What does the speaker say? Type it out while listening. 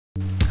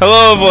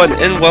Hello everyone,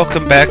 and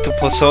welcome back to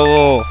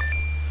Solo.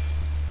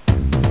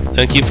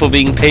 Thank you for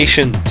being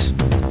patient.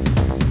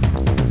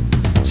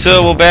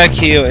 So we're back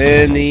here,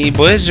 and the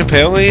bridge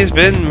apparently has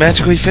been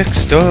magically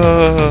fixed.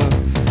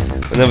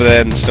 Whenever that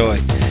ends the story.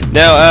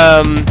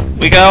 Now,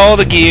 we got all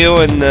the gear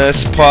and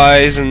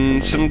supplies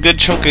and some good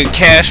chunk of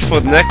cash for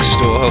the next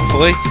store,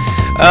 hopefully.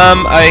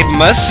 I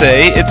must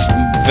say, it's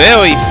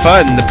very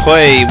fun to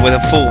play with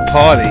a full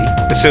party,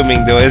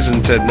 assuming there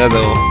isn't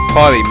another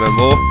party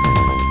member.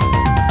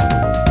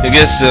 I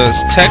guess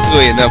there's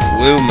technically enough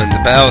room in the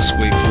battle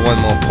screen for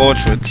one more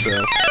portrait, so...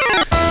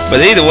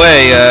 But either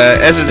way,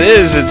 as it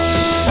is,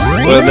 it's...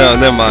 Well, no,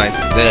 never mind.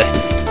 Blech.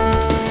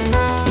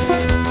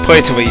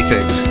 Play too many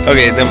things.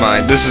 Okay, never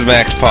mind. This is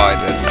Max Pie,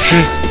 then.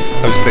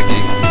 I was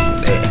thinking...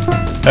 Blech.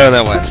 I don't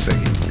know what I was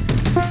thinking.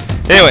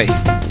 Anyway.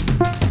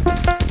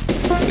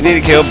 We need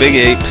to kill Big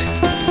Ape.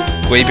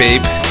 Grape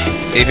Ape.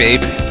 Ape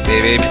Ape.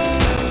 Babe Ape.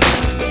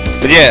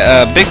 But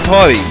yeah, big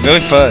party.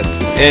 Very fun.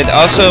 And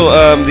also,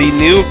 the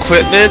new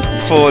equipment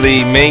for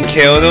the main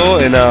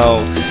character and our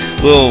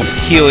little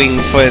healing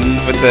friend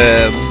with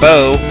the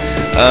bow,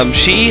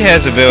 she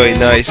has a very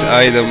nice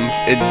item.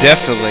 It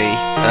definitely,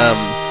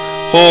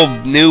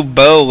 her new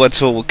bow lets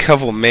her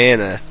recover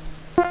mana.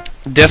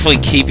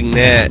 Definitely keeping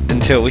that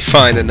until we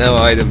find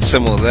another item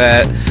similar to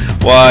that.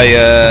 Why,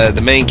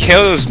 the main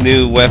character's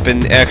new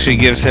weapon actually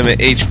gives him an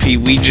HP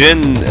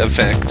regen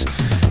effect.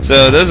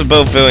 So those are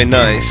both very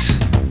nice.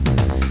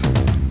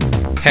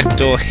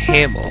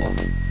 SHhhhhh.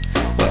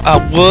 Well, I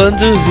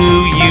wonder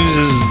who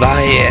uses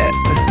that.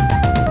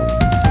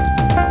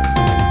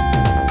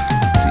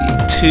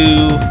 Let's see,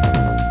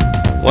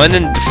 2, 1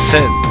 in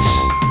defense.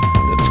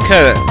 That's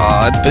kinda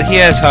odd, but he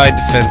has high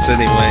defense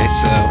anyway,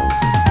 so.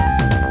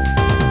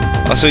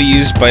 Also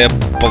used by a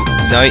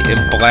knight in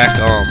black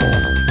armor.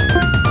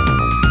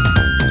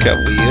 Kinda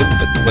weird,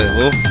 but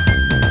whatever.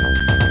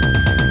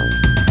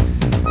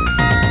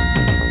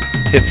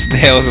 Hits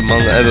nails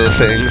among other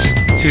things.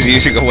 Who's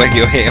using a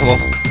regular hammer.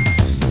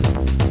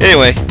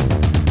 Anyway.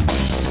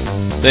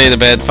 They ain't a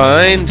bad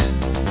find.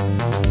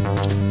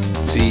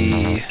 Let's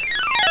see.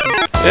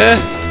 Yeah.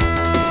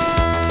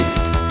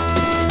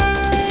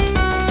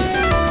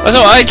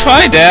 Also, I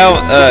tried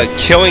out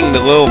killing the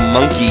little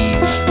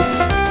monkeys.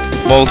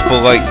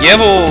 Multiple, like, you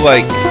ever,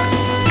 like,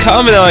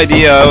 common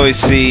idea I always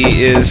see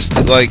is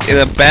to, like, in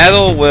a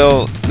battle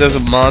where there's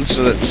a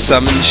monster that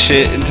summons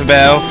shit into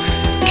battle,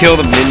 kill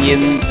the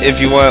minion if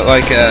you want,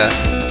 like, a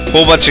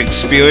whole bunch of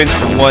experience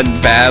for one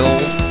battle,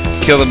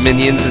 kill the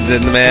minions and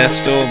then the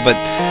master, but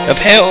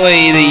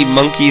apparently the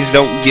monkeys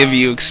don't give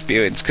you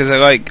experience, because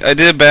I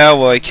did a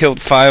battle where I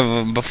killed 5 of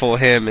them before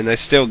him, and I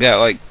still got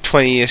like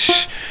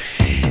 20-ish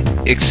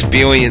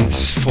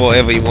experience for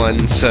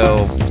everyone,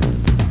 so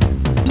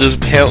there's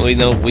apparently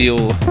no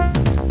real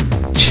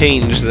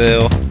change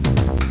there.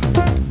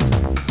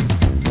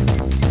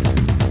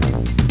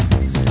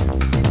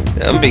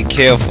 I'm being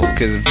careful,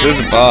 because if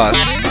there's a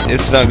boss,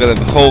 it's not gonna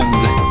hold.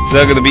 It's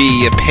not gonna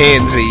be a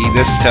pansy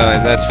this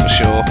time, that's for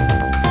sure.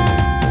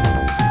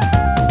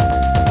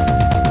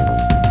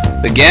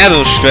 The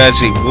gather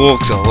strategy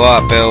works a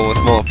lot better with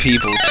more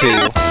people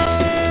too.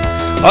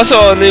 Also,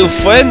 our new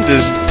friend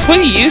is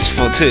pretty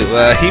useful too.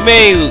 He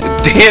may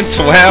dance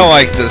around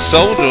like the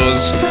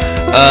soldiers,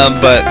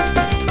 but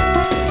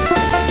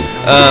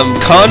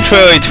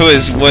contrary to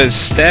what his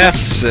staff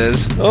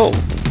says. Oh,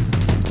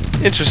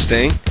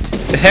 interesting.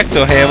 The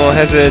SHhhhhh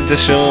has an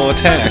additional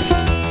attack.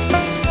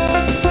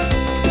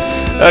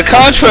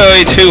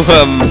 Contrary to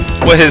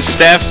what his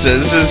staff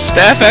says, his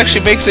staff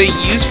actually makes a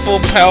useful,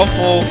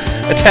 powerful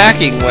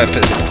attacking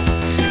weapon.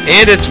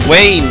 And it's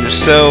range,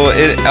 so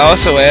it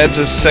also adds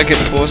a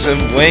second person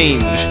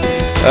range.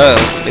 Oh,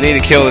 we need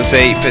to kill this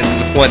ape in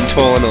one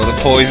turn or the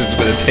poison's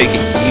gonna take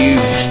a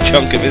huge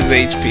chunk of his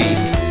HP.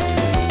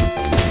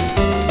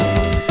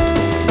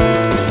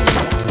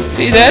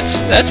 See,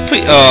 that's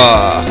pretty...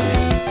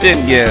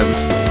 didn't get him.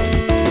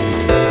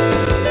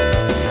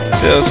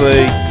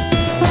 Seriously.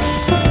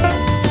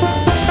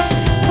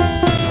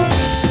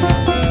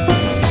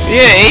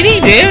 Yeah,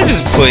 80 damage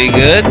is pretty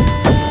good.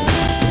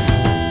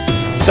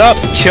 Stop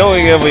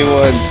killing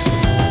everyone.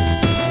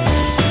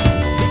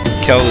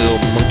 Kill little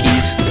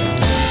monkeys.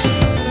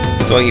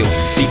 Throwing your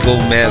fecal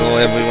matter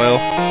everywhere.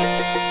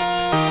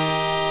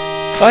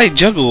 If I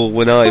juggle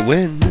when I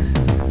win.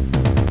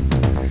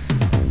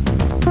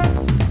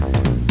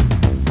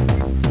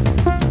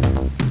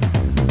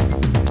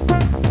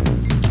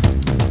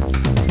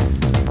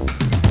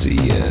 Let's see,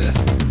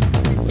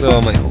 where do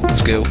all my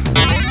holds go?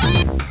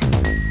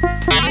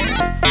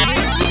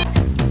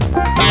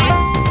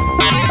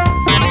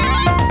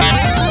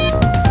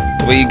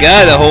 Well, you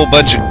got a whole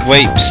bunch of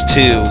grapes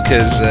too,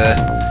 because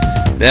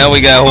now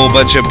we got a whole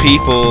bunch of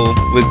people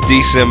with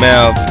decent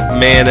amount of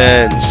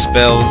mana and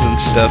spells and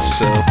stuff,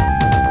 so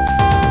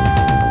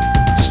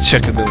just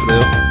checking over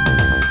there.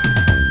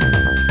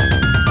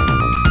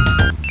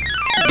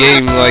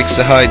 Game likes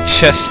to hide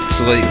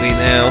chests lately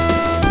now.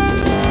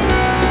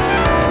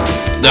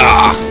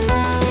 Ah,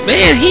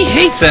 man, he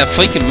hates that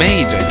freaking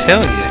mage, I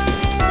tell you.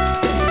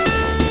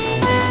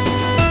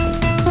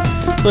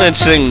 Well,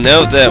 interesting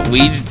note that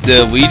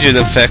the Ouija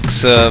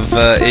effects of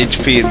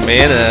HP and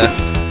mana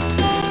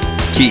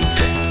keep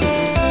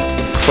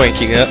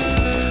cranking up.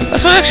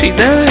 That's what actually,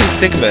 now that I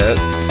think about it,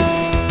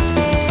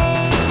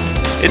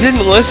 it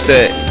didn't list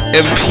the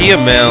MP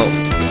amount.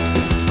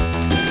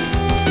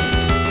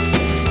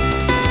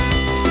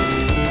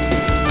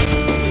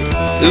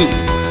 Ooh.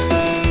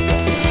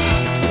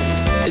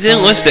 It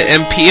didn't list the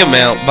MP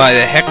amount by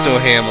the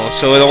hectohammer,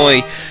 so it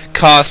only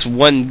costs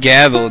 1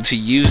 gather to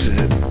use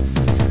it.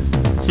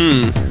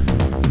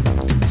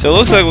 So it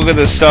looks like we're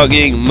gonna start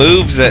getting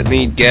moves that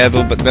need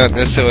gather, but not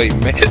necessarily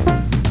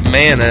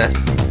mana.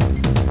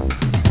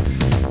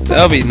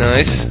 That'll be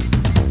nice.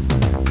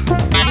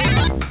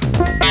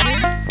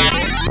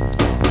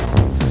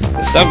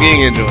 Stop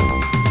getting into it.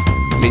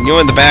 I mean, you're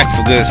in the back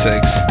for goodness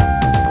sakes.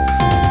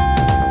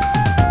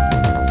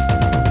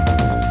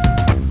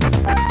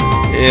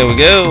 There we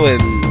go,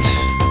 and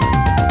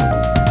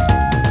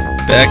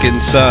back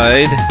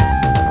inside.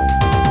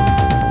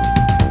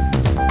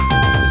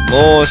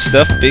 More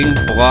stuff being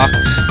blocked.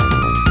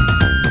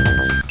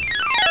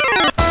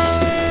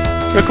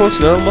 Reckless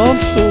no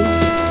monsters.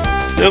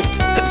 Nope.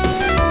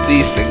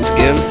 These things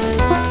again.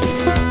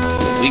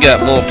 We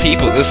got more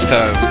people this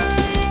time.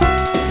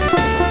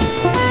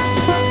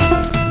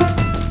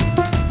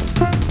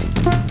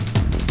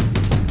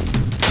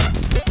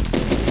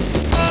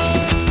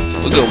 So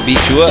we're gonna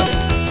beat you up.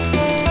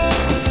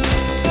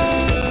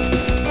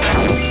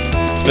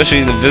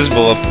 Especially the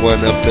visible up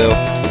one up though.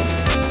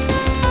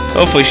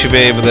 Hopefully she'll be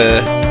able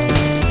to...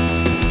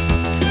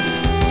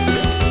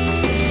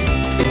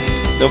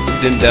 Nope,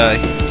 didn't die.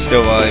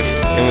 Still alive.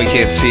 And we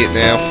can't see it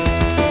now.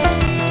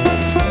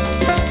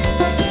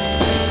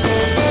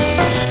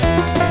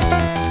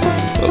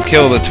 We'll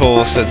kill the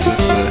toll since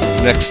it's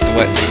the next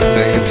threatening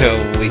thing until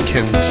we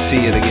can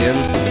see it again.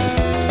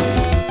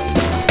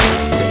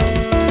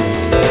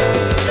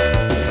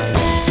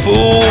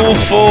 Full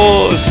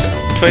force!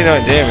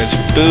 29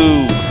 damage.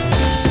 Boo!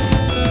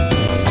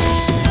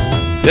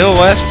 Did the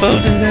last bow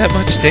do that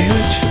much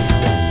damage?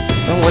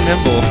 Oh, one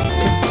nimble.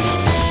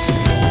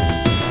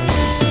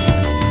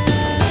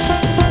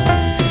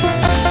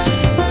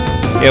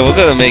 Yeah, we're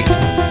gonna make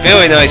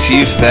really nice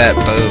use of that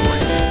bow.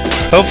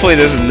 Hopefully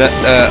there's an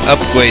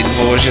upgrade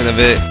version of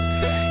it.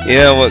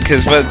 You know what,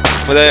 because but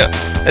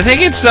I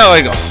think it's not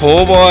like a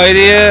horrible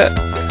idea,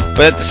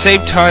 but at the same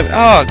time,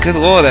 oh good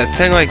lord, that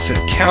thing likes to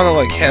counter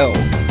like hell.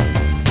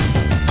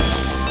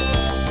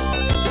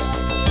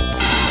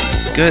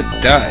 Good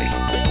die.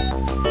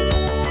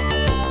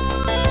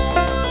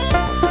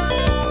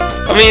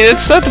 I mean,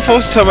 it's not the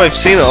first time I've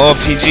seen an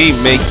RPG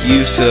make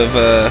use of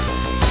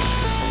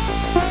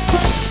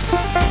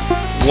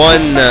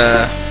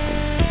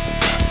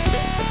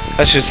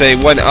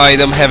one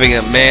item having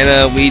a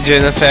mana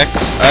regen effect.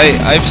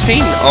 I've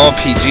seen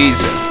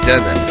RPGs that have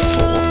done that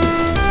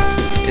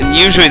before, and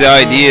usually the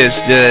idea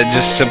is to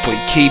just simply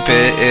keep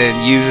it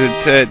and use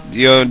it at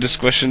your own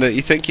discretion that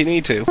you think you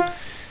need to.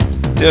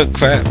 Dude,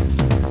 crap.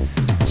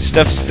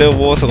 Stuff's still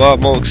worth a lot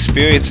more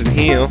experience in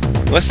here,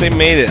 unless they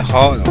made it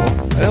harder.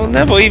 I'm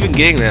never even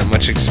getting that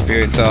much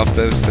experience off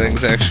those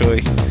things,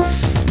 actually.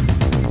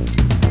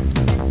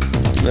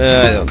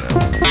 I don't know.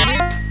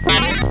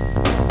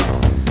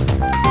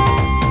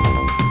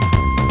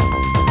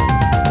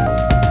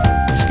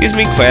 Excuse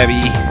me,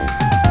 Krabby.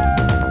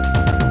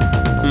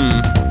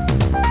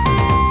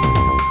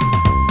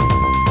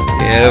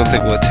 Yeah, I don't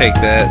think we'll take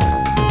that.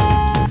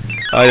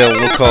 I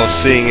don't recall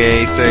seeing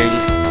anything.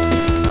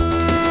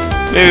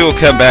 Maybe we'll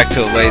come back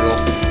to it later.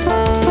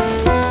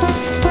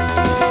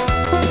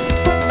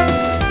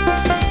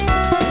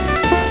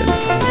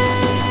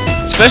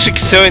 Especially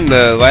considering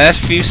the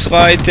last few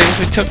slide things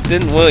we took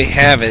didn't really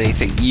have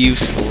anything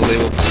useful. They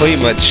were pretty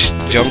much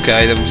junk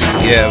items you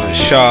could get out of the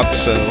shop,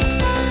 so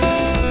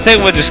I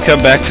think we'll just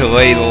come back to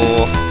later.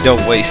 Don't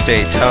waste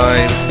any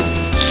time.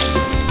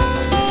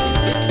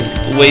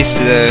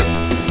 Wasted a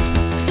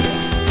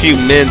few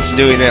minutes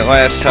doing that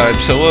last time,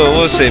 so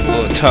we'll save a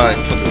little time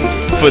for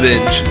the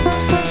footage.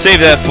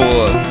 Save that for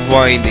a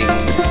grinding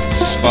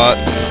spot.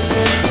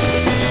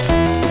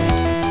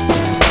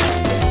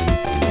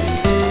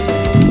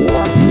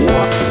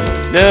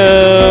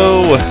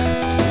 No!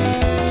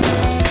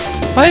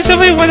 Why does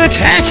everyone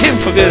attack him,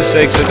 for goodness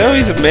sakes? I know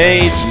he's a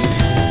mage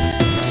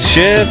and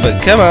shit,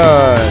 but come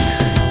on!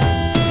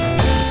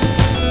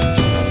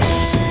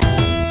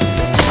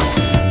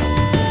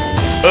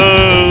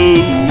 Oh!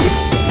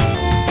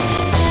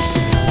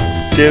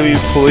 Damn you,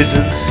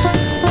 poison.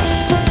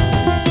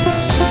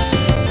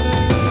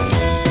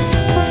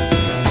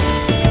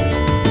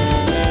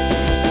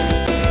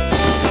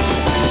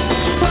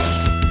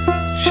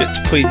 Shit's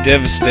pretty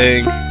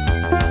devastating.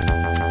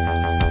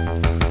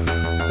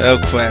 Oh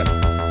crap.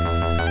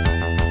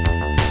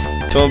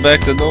 Turn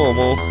back to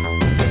normal.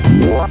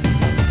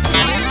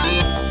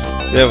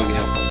 There we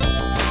go.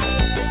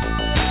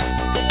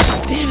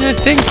 Damn, that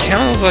thing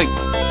counts like...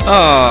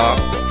 Ah,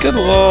 oh, good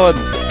lord.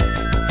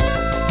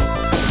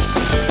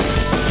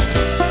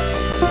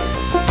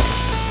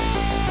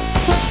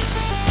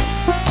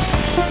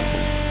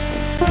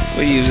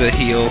 We'll use a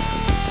heal.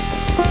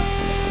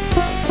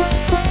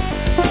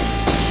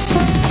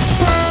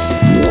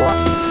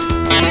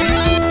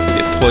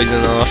 Get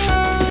poison off.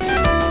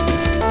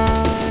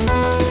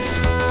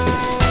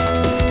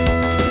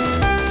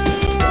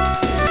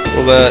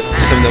 We'll let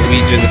some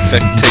Norwegian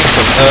effect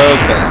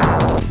take them.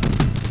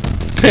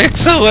 Okay.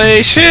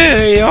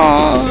 Pixelation!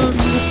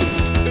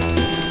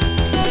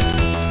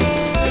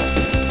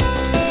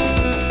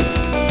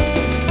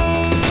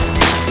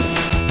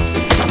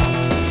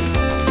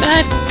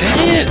 God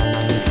dang it!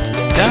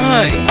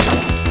 Die!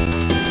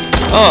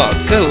 Oh,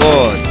 good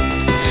lord.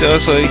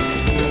 Seriously?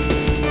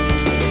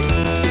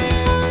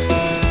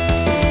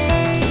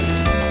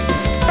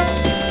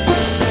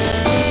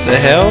 The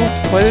hell?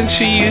 Why didn't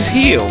she use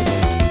heal?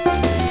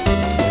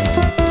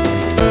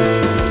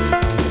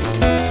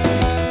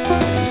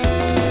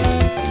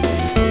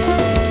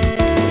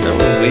 That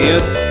was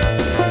weird.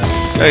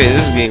 Okay,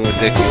 this is getting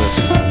ridiculous.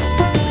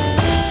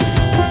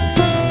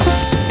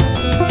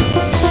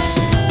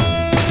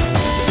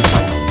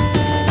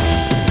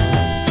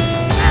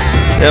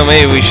 Now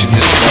maybe we should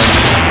just run.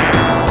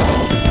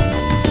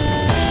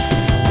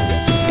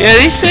 Yeah,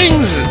 these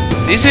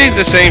ain't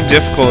the same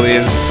difficulty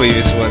as the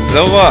previous ones.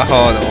 They're a lot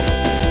harder.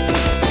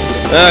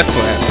 Ah,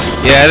 crap.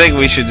 Yeah, I think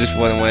we should just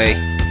run away.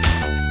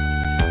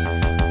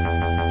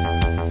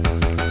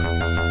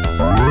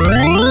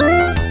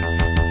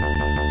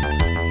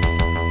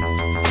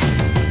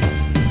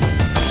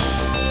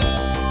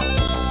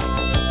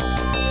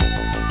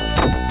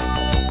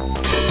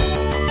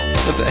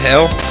 What the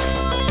hell?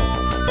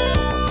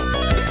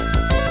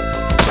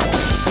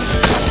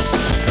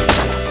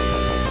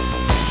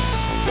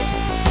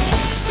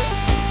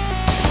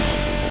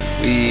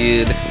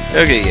 Weird.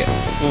 Okay, yeah.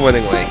 We're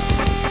running away.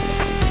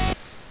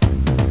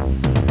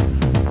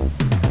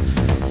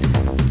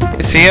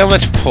 You see how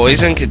much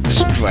poison could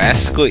just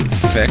drastically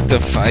affect a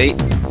fight?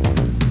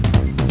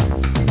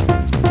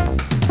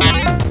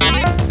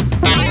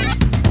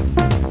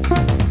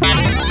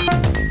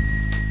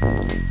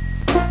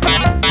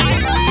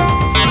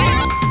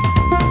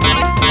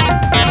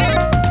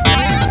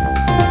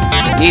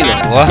 Need a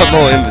lot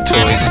more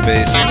inventory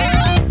space.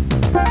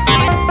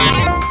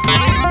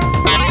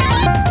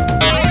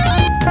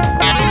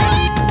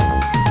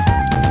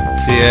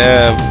 I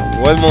have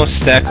one more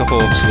stack of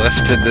herbs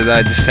left, and then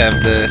I just have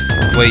the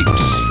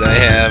grapes that I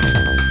have.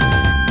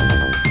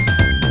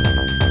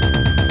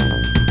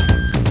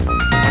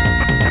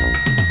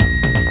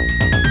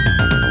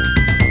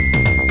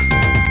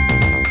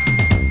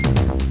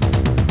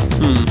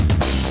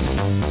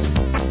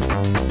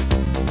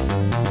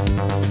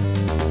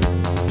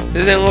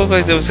 Didn't look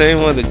like there was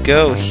anywhere to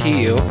go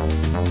here.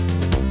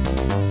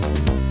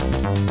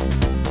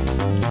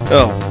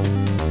 Oh,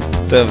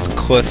 that was a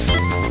cliff.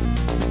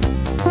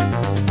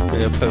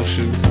 Yeah,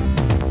 potion.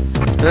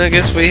 I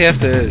guess we have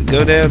to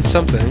go down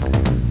something.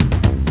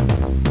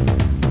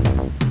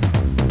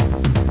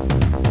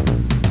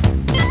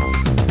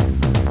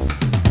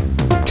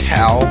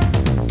 Towel.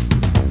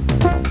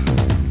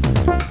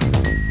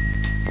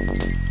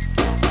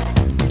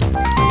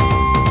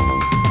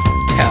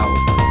 Towel.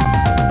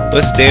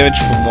 Less damage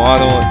from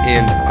water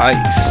and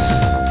ice.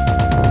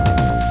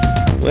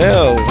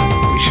 Well,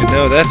 we should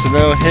know that's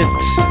another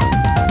hint.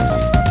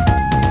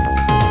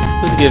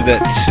 Let's give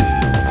that 2.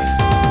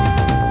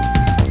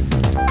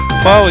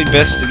 Probably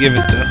best to give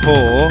it to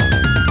Whore.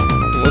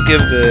 We'll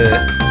give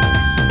the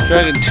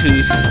Dragon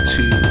Tooth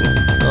to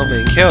our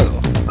main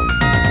character.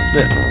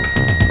 No.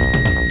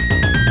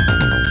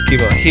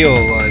 Keep our hero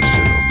alive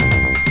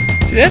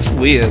soon. See, that's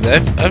weird.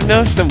 I've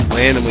noticed them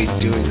randomly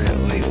doing that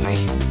lately.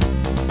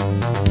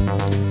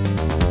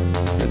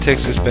 That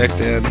takes us back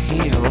down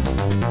here.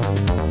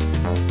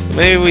 So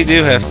maybe we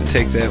do have to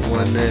take that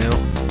one now.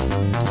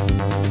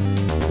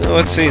 Well,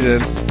 let's see then.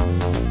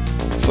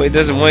 Hopefully it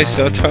doesn't waste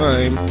our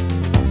time.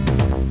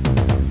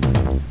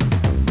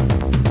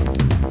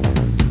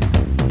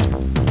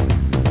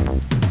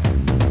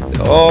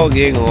 All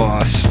getting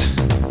lost.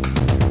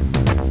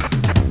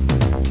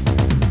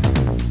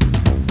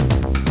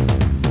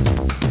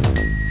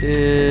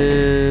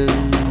 And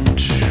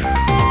let's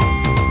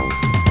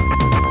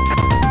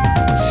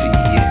see.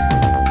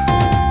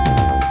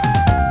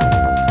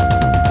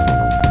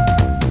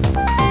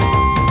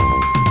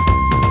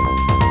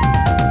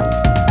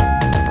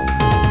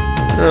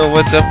 Oh,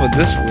 what's up with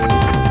this one?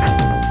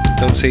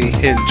 Don't see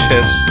hidden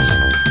chests.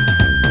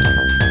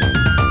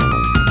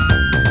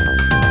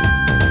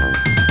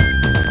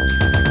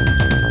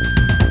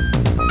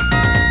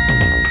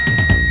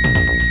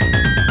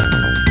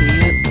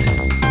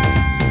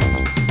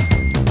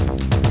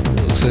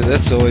 So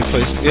that's the only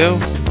place to go.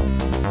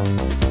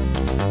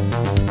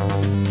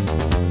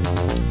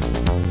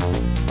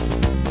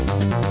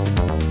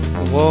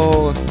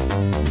 Whoa.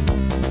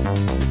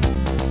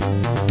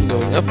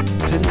 Going up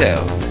and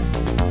down.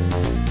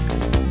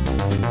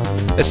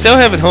 I still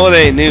haven't heard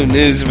any new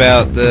news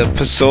about the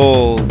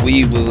PSOL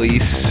Wii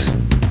release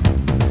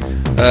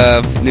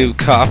of new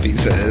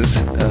copies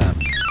as.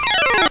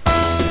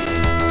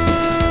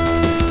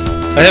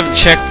 I haven't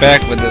checked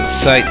back with the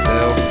site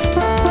though.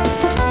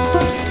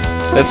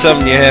 That's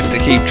something you have to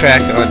keep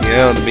track on your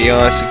own, to be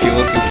honest, if you're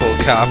looking for a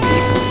copy.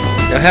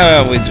 Now, how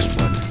about we just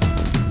one?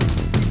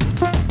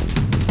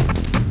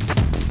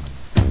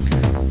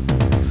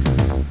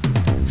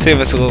 Save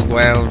us a little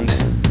ground.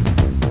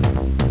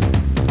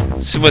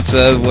 See what's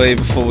the other way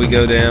before we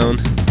go down.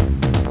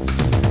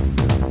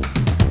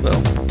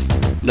 Well,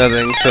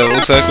 nothing, so it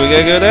looks like we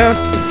gotta go down.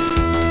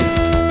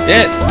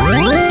 Yeah.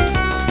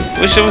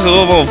 Wish there was a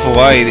little more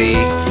variety.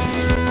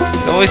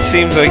 It always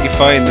seems like you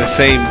find the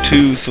same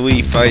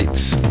 2-3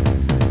 fights.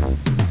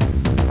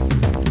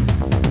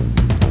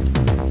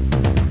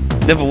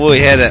 Never really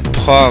had that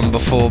problem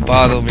before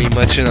bothered me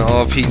much in an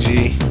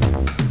RPG.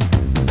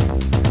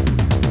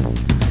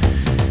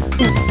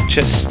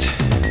 Just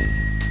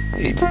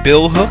a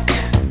bill hook?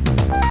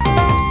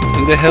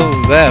 Who the hell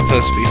is that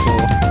supposed to be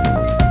for?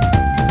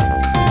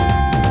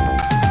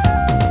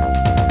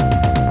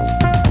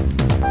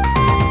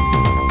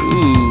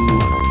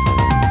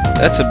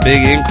 That's a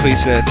big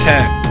increase in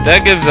attack.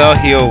 That gives our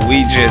hero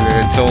regen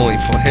and it's only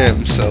for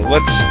him, so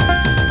let's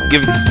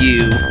give it to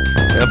you.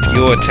 Up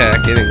your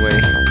attack anyway.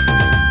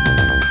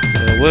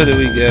 Now where do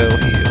we go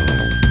here?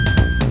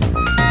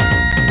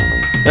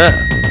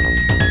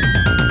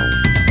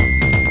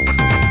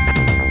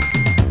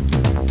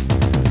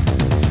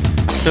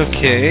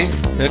 Okay,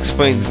 that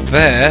explains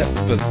that,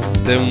 but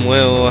then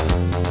we'll...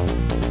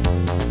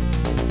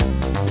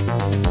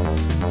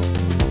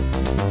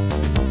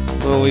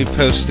 Where are we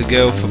supposed to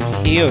go from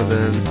here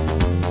then?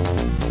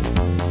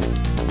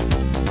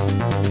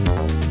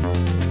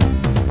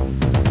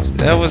 So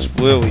that was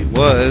where we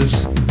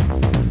was.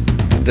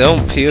 There don't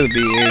appear to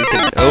be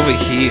anything over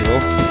here.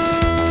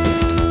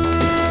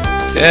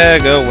 Yeah,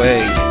 go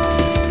away.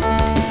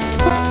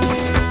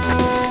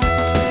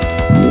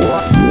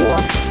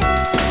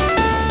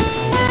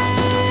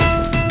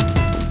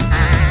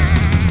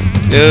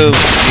 No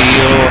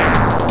deal.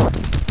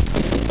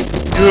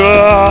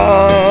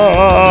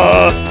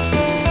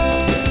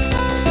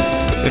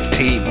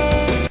 15.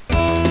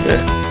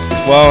 Yeah,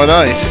 it's wild and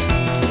ice.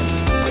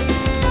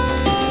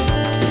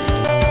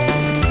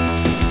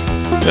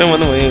 I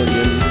went away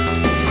again.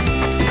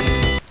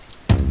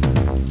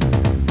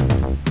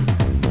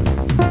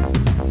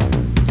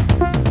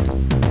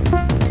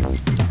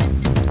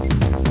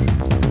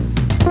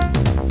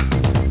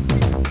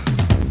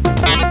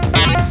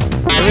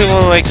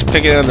 Everyone likes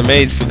picking on the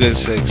maid for good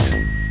sakes.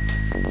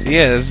 So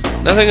yeah, there's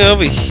nothing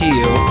over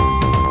here.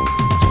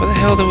 So where the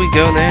hell do we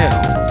go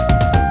now?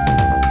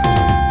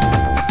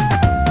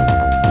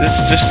 This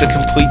is just a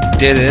complete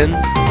dead end.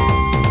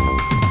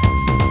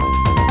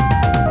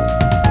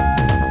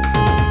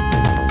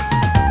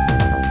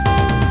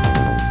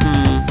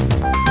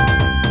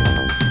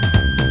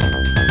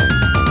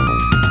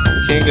 We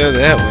can't go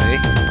that way.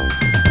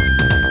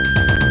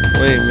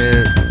 Wait a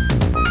minute.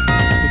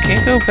 We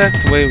can't go back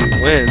the way we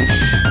went.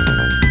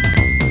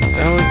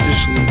 That one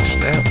just leads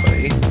that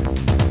way.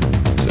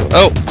 So,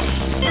 oh!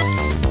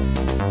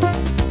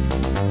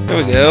 There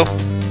we go.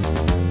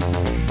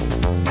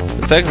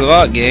 Thanks a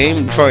lot,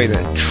 game, trying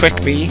to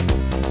trick me.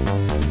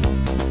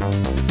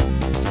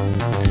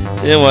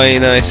 Anyway,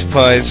 I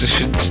suppose I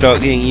should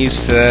start getting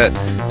used to that.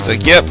 It's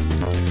like, yep,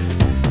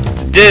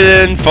 it's a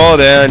dead end, fall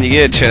down, you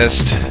get a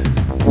chest.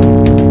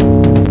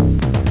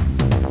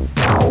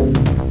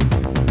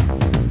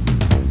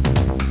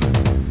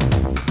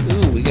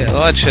 Ooh, we got a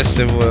lot of chests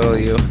everywhere,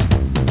 you.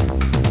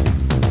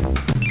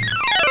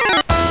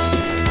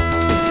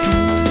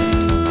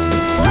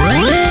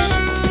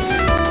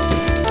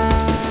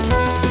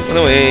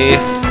 Anyway,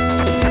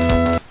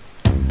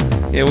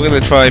 yeah, we're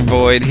gonna try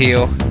Void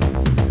heal.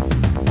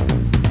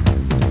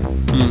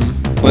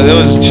 Well, there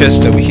was a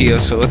chest over here,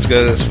 so let's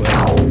go this way.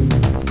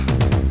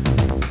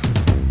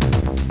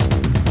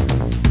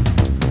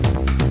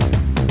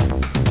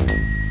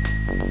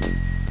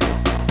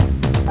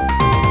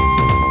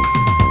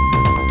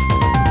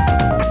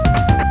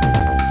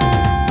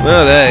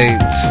 Well, that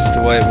ain't just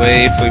the right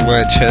way if we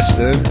want a chest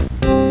in.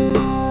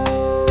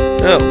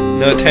 Oh,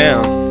 no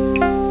town.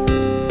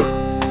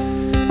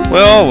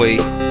 Where are we?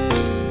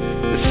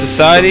 The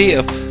Society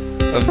of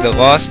the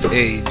Lost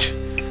Age.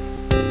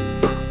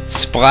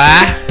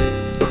 Splat?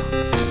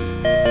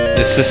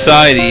 The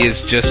Society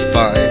is just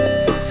fine.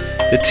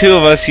 The two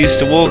of us used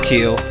to work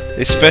here.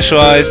 They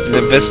specialized in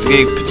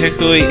investigating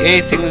particularly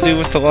anything to do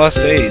with the Lost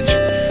Age.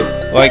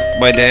 Like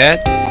my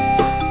dad?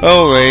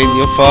 Oh, Rain,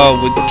 your father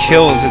would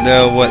kill to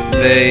know what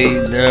they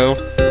know.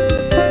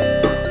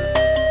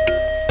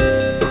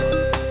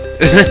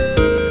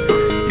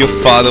 Your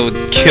father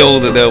would kill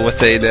to know what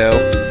they know.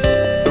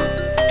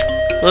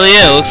 Well,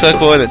 yeah, it looks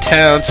like we're in a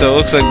town, so it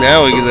looks like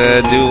now we're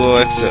gonna do a little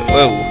extra.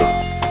 Whoa.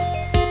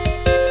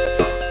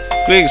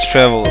 Greetings,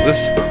 travel.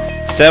 This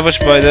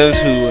established by those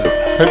who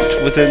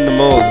hunt within the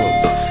mold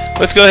world.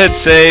 Let's go ahead and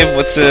save.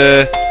 Let's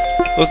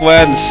look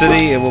around the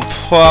city, and we'll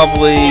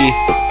probably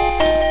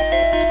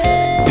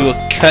do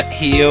a cut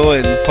here,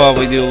 and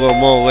probably do a little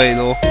more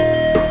later.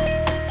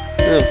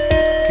 Oh,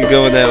 could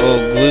go in that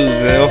little groove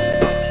there. A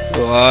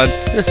little odd.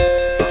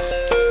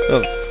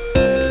 Oh,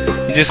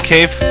 you just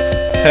came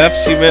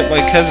Perhaps you met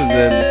my cousin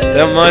then.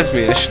 That reminds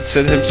me, I should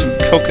send him some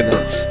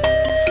coconuts.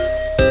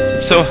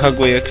 I'm so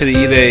hungry I could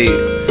eat a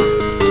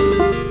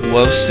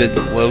roasted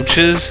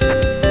roaches.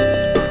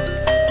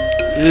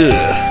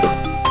 Ugh.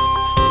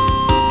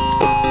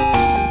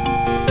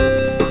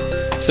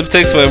 Some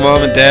things my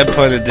mom and dad put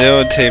on the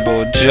dinner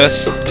table are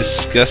just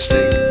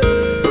disgusting.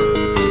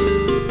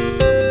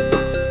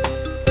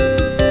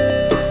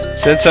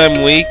 Since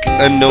I'm weak,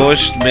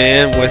 unnourished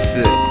man with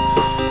the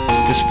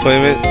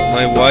disappointment,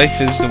 my wife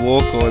is the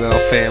worker in our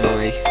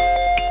family.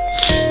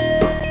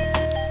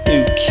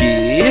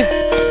 Okay.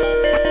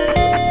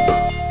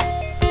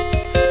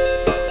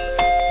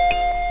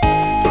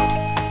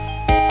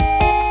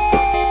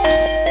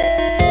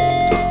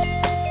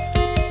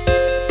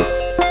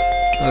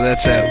 Oh,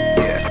 that's out.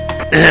 Yeah.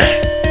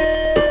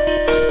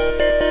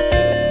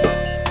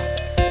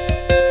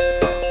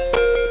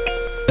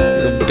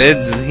 No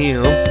beds in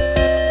here.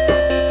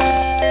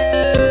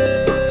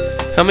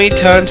 How many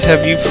times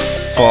have you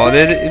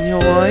farted in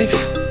your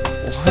life?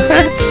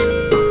 What?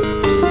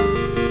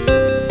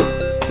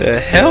 The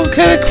hell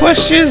kind of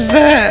question is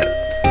that?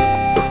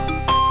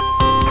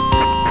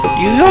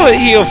 You heard it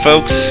here,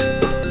 folks.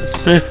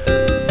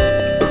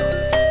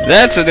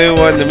 That's a new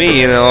one to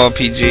me in an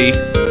RPG.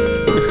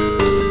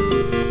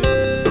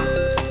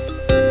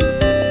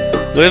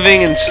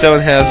 Living in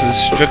stone houses is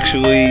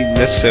structurally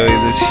necessary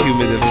in this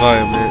humid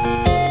environment.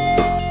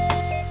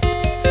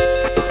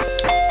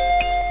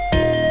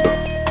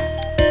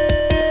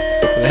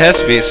 There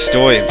has to be a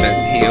story event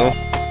here.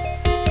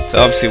 It's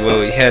obviously where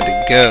we had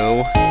to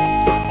go.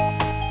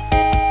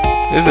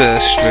 This is a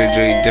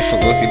strangely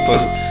different looking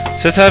puzzle.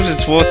 Sometimes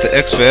it's worth the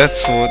extra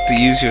effort to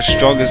use your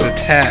strongest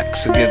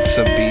attacks against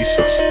some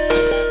beasts.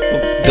 Oh,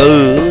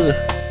 duh.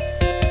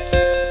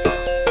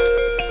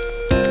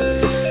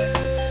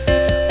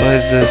 What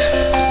is this?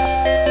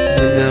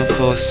 Been known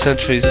for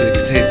centuries, it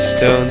contains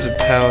stones and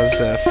powers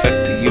that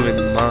affect the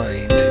human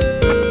mind.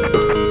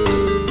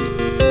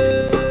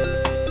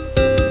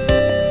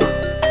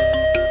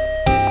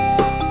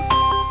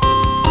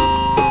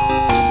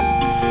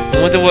 I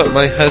wonder what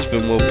my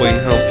husband will bring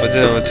home for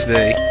dinner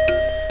today.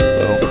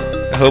 Well,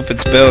 I hope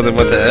it's better than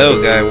what the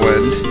other guy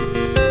wanted.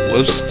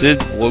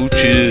 Roasted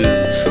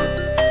roaches.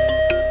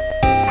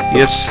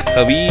 Yes,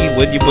 hubby,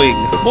 what'd you bring?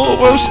 More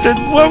roasted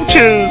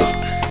roaches!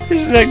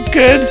 Isn't that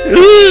good?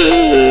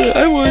 Ugh,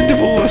 I want a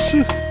divorce.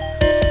 You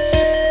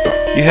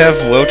have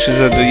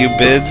roaches under your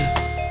beds?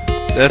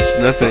 That's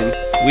nothing.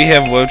 We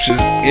have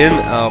roaches in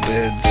our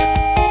beds.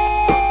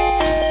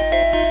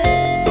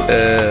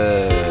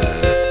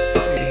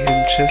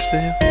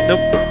 Interesting? Nope.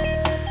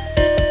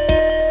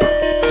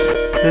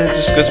 It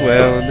just goes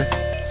round.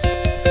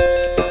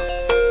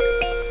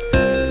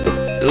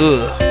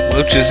 Ugh,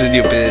 roaches in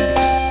your bed.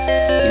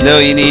 You know,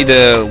 you need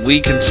to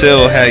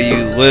reconsider how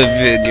you live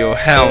in your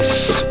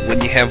house when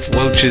you have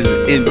roaches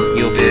in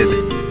your bed.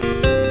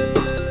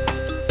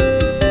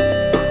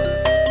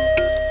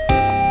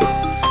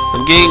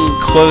 I'm getting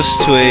close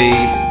to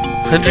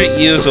 100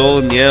 years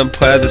old, and yeah, I'm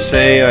proud to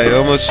say I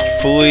almost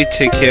fully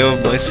take care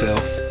of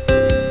myself.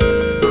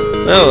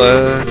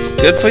 Well,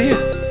 good for you.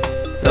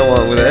 No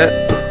wrong with that.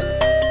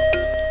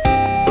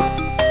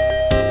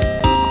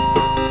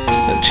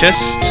 A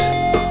chest.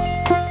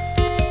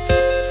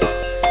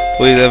 I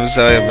believe that was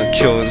I am a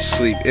cure of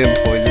sleep and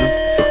poison.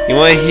 You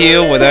want to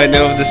hear what I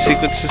know of the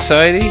secret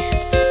society?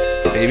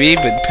 Maybe,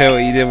 but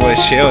apparently you didn't want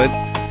to share it.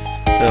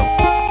 No.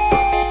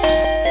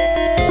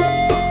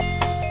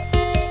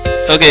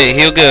 Okay,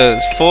 here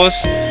goes.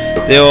 First,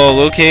 they are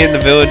located in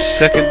the village.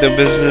 Second, their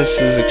business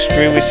is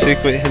extremely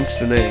secret, hence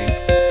the name.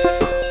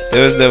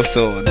 There is no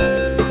third.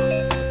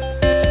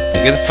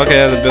 Get the fuck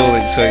out of the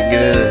building so I can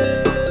get in it.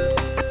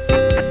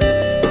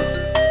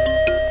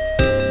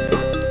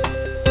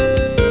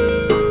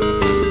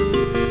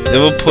 They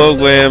will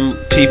program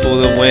people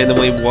to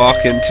randomly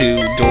walk into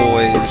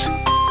doorways.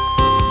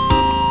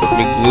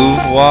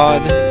 McGloove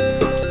wad.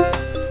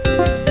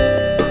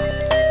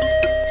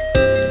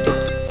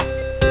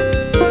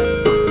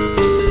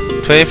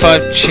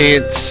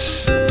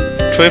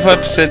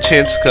 $25%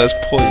 chance to cause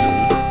poison.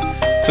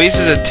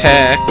 Increases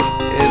attack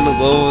and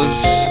lowers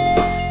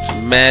its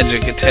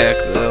magic attack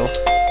though.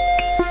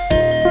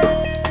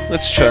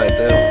 Let's try it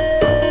though.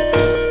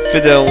 If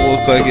it don't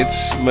look like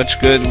it's much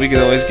good, we can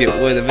always get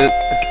rid of it.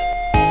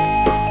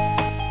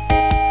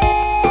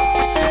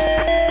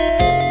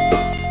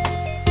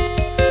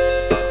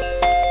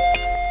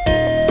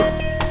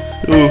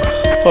 Ooh,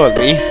 pardon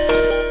me.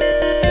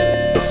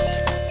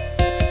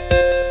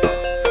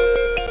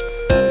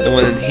 No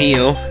one in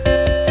here.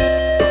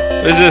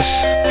 What is this?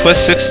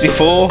 Quest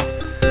 64?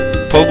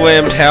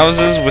 Programmed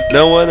houses with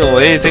no one or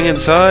anything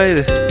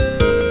inside?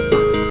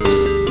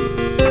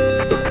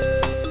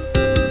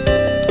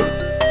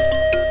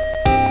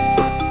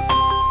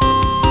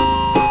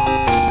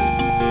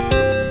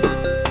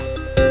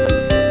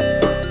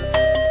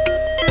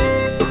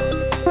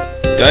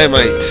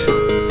 Dynamite.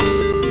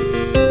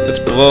 Let's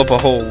blow up a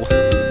hole.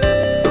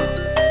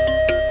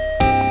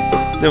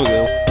 There we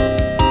go.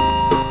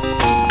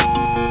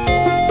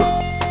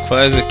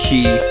 Requires a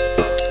key.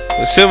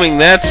 Assuming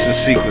that's the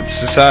secret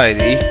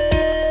society.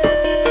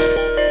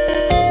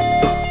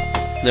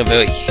 Not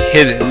very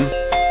hidden.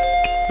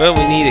 Well,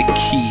 we need a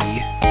key.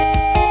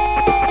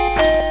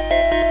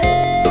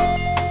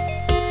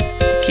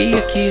 A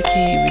key.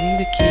 We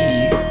need a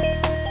key.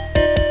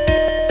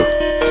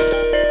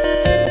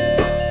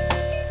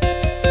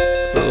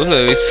 Well, looks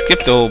like we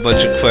skipped a whole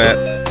bunch of crap.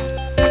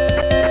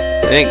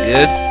 That ain't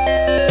good.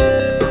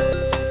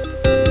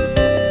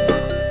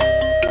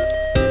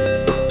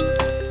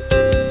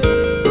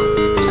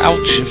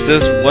 Ouch, if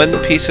there's one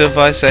piece of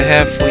advice I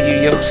have for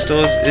you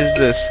youngsters is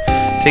this.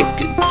 Take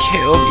good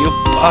care of your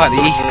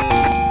body.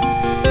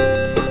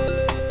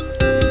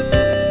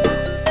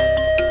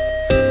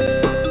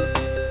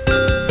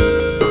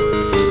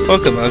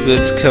 Welcome, our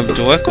goods come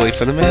directly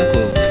from the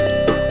mangrove.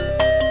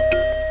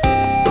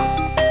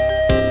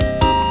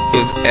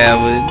 Here's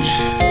average.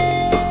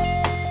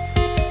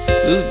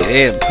 Ooh,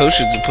 damn,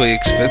 potions are pretty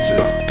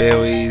expensive.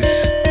 Berries.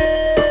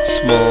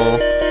 Small.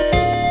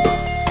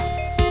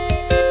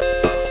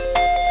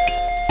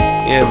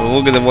 Yeah, but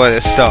we're gonna want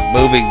to stop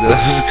moving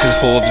those because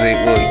Horbs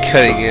ain't really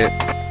cutting it.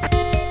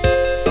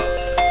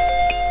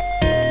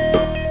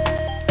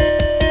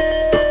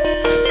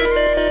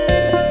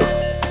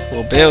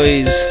 Well,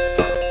 berries.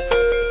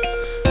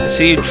 I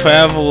see you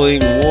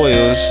traveling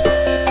warriors.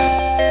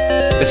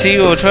 I see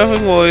you are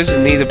traveling warriors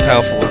in need of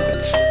powerful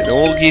weapons. An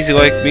old geezer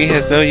like me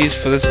has no use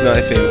for this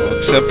knife anymore,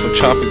 except for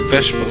chopping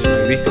vegetables,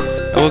 maybe.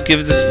 I will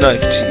give this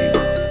knife to you,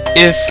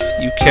 if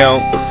you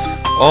count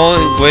all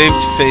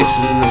engraved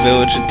faces in the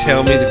village and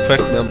tell me the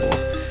correct number.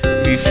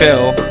 If you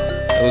fail,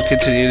 I will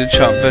continue to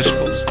chop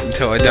vegetables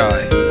until I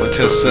die, or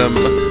until some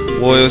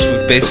warriors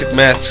with basic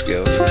math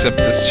skills accept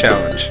this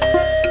challenge.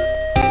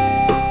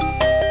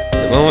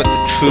 The moment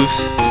the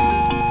truth...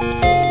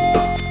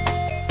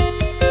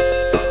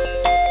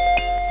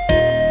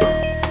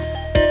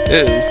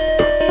 Ooh.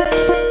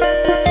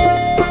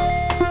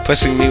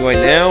 Pressing me right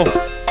now?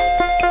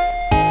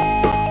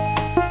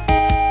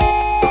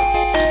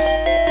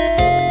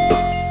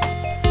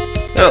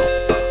 Oh.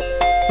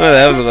 Well,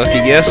 that was a lucky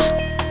guess.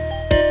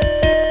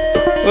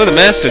 Oh, the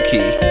master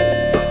key.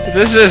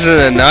 This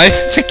isn't a knife,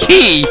 it's a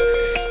key!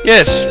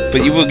 Yes,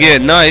 but you will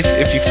get a knife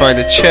if you find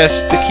a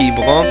chest the key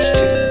belongs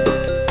to.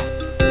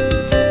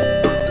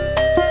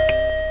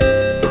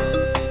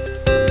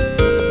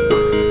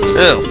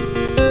 Oh.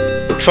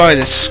 Trying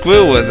to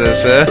screw with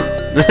us, huh?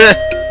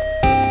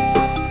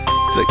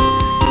 It's like,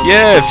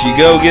 yeah, if you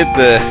go get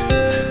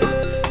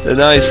the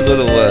nice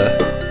little,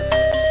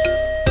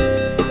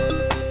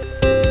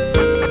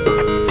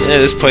 yeah,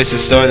 this place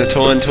is starting to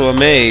turn into a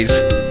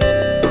maze.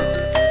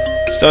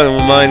 Starting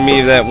to remind me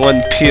of that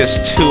one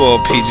PS2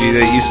 RPG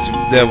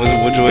that was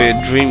originally a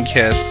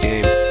Dreamcast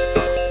game.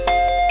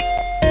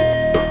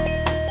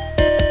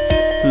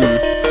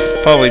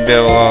 Probably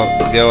better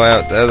go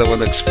out the other one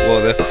to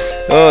explore there.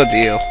 Oh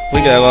dear, we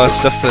got a lot of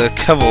stuff to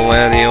cover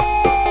around here.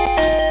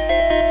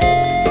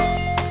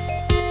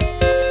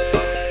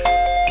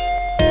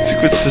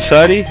 Secret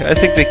Society? I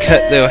think they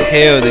cut their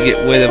hair to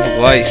get rid of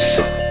lice.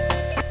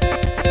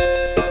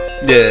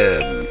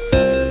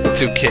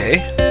 It's okay.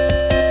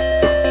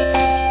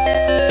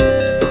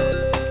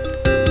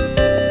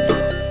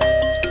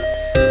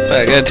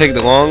 I gotta take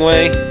the long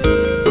way.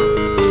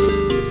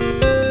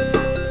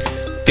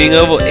 Being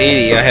over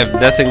 80, I have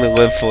nothing to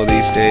live for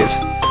these days.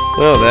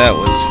 Well, that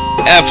was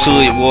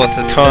absolutely worth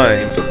the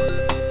time.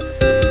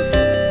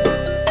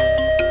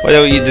 Why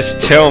don't you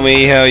just tell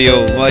me how your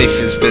life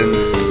has been?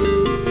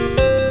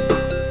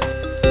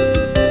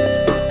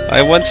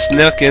 I once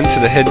snuck into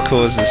the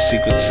headquarters of the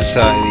Secret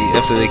Society.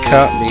 After they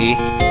caught me,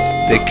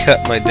 they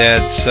cut my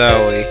dad's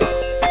salary.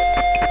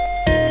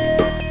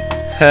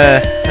 Ha ha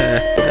ha.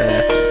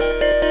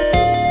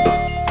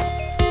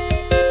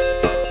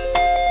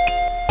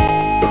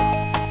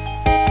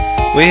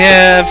 We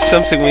have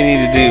something we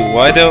need to do.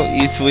 Why don't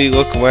you three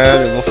look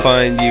around and we'll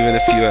find you in a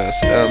few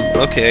hours.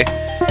 Okay.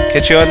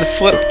 Catch you on the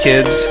flip,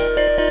 kids.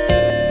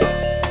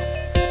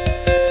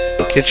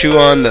 Catch you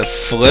on the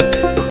flip.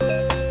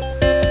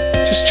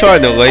 Just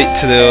trying to relate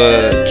to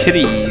the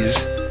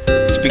kiddies.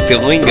 Speak the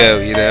lingo,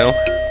 you know.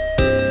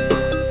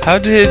 How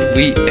did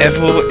we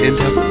ever end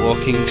up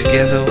walking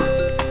together?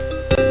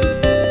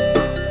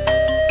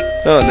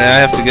 Oh, now I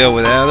have to go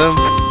without him?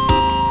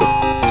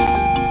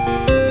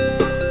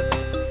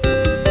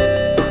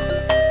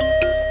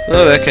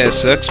 Oh, that kinda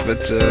sucks,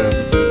 but,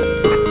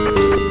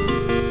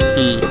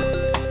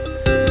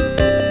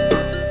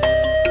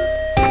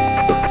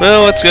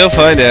 Well, let's go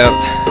find out.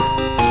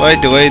 Why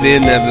delay the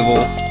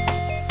inevitable?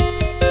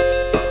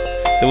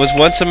 There was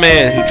once a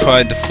man who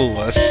tried to fool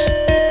us.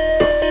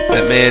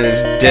 That man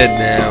is dead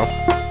now.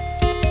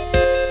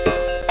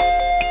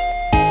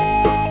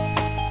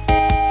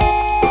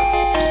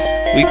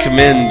 We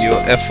commend your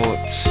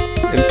efforts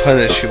and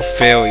punish your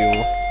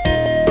failure.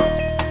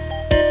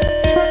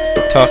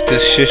 Talk to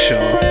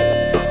SHhhhhh.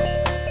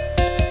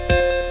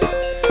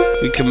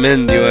 We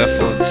commend your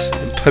efforts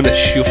and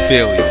punish your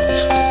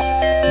failures.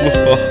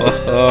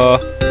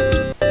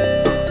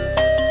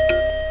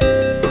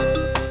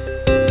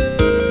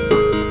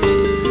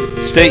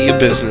 State your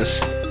business.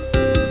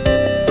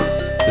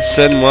 The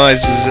sun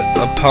rises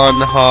upon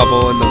the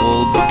harbor and the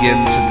world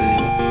begins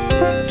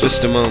anew.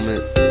 Just a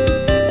moment.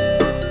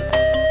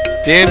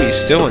 Damn, you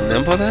still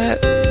remember that?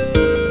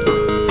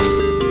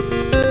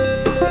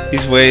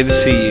 He's waiting to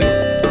see you.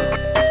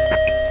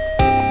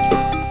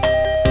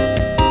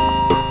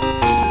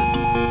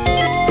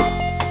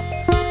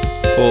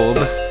 Orb.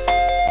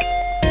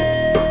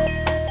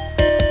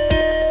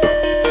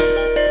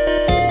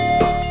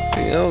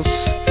 Anything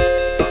else?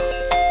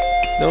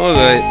 No,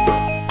 alright.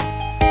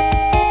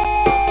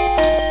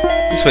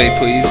 This way,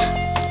 please.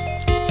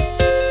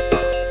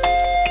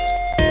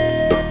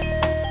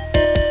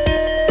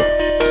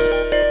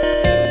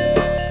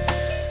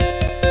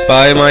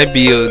 Buy my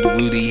beard,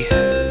 Woody.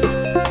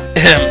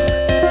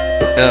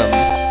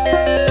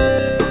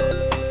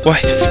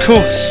 Right, of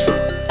course.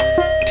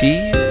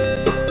 Tea?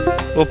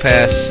 We'll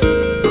pass.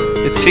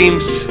 It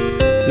seems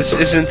this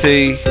isn't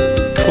a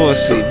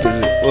courtesy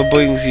visit. What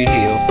brings you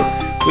here?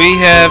 We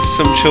have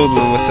some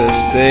children with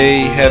us.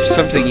 They have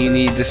something you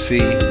need to see.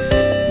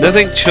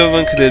 Nothing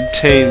children could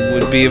obtain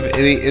would be of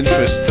any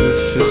interest to the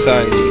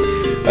society.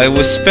 I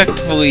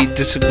respectfully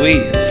disagree.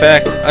 In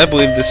fact, I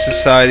believe the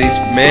society's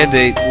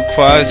mandate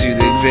requires you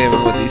to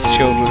examine what these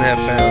children have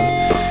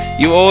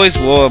found. You always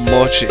were a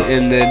merchant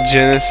in the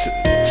genus.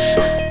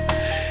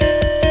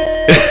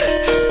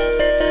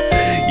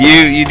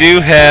 You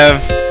do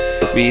have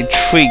me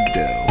intrigued,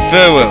 though.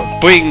 Very well,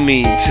 bring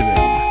me to them.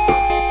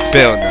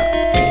 Better not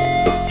be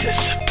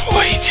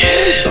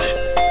disappointed.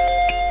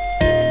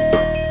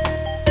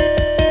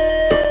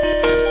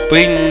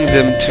 Bring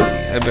them to me.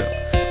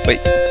 Wait,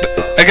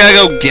 I gotta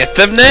go get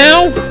them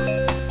now?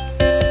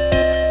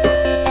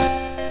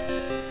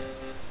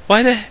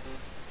 Why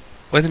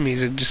the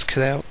music just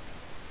cut out?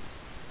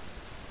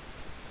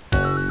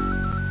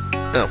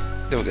 Oh,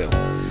 there we go.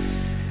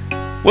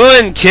 Well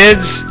then,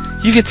 kids,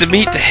 you get to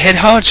meet the head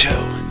honcho.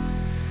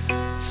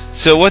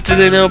 So what do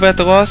they know about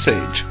the Lost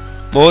Age?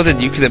 More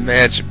than you can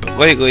imagine, but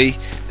lately,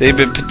 they've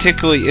been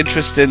particularly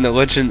interested in the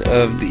legend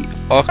of the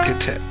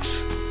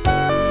architects.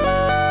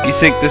 You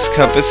think this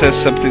compass has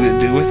something to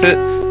do with it?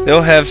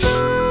 They'll have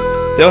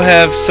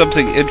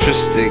something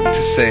interesting to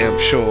say, I'm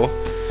sure.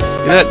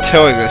 You're not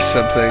telling us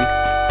something.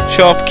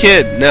 Sharp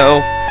kid,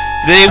 no.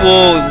 They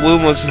will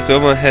rumors that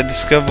Grandma had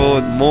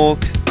discovered more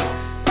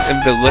of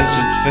the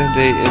legends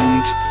validate,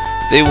 and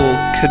they were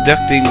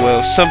conducting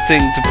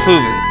something to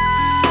prove it.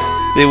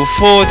 They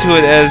refer to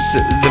it as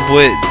the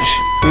bridge.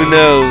 Who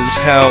knows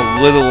how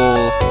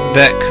literal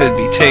that could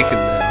be taken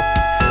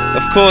now.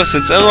 Of course,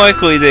 it's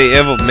unlikely they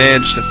ever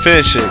managed to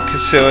finish it,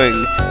 considering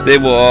they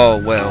were all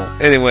well.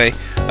 Anyway,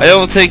 I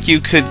don't think you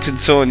could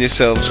concern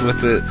yourselves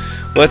with it.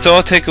 Let's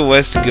all take a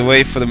rest and get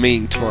ready for the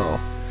meeting tomorrow.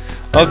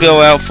 I'll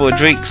go out for a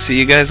drink. See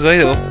you guys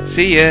later.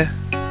 See ya.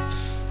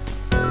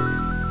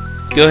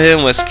 Go ahead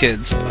and rest,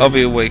 kids. I'll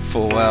be awake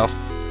for a while.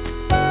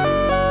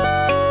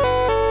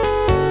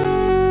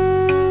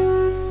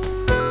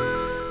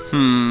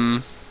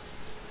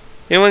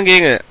 Anyone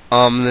getting an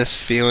ominous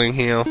feeling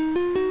here?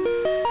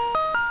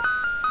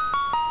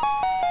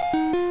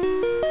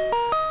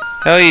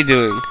 How are you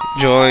doing?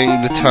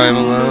 Enjoying the time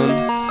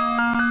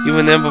alone? You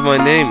remember my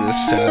name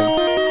this time.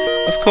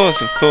 Of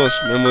course,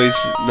 memory's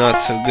not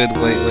so good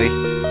lately.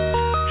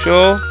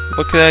 Sure,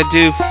 what can I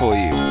do for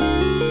you?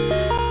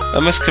 I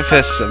must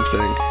confess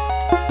something.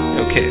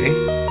 Okay.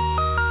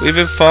 We've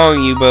been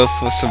following you both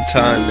for some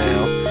time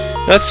now.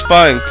 Not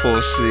spying,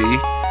 poor see,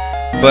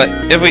 but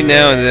every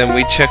now and then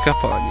we check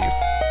up on you.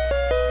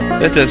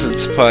 That doesn't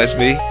surprise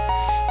me.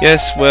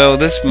 Yes, well,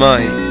 this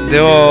might.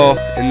 There are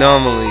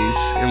anomalies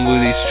in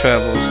Woody's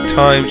travels,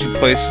 times and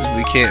places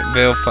we can't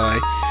verify.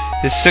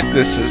 His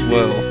sickness as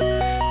well.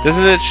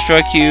 Doesn't it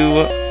strike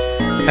you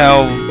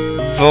how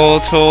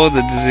volatile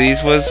the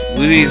disease was?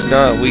 Woody's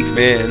not a weak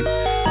man.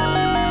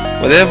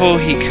 Whatever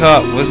he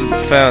caught wasn't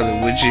found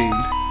in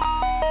Eugene.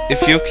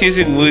 If you're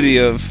accusing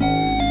Woody's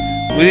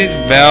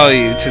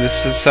value to the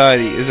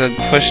society is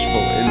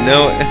unquestionable and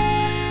no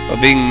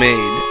are being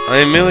made. I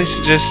am merely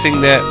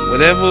suggesting that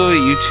whatever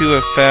you two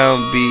have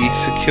found be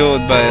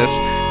secured by us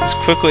as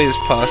quickly as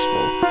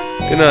possible.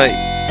 Good night.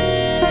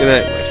 Good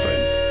night, my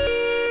friend.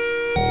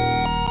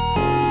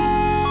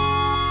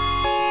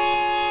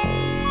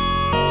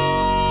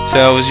 So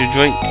how was your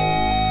drink,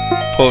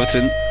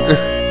 Porton?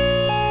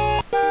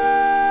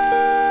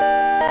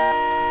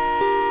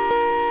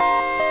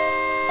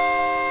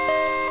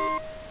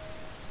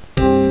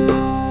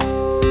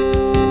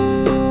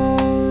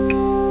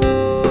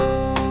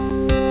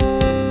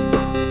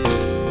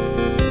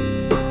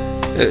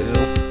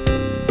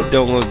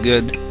 Don't look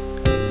good.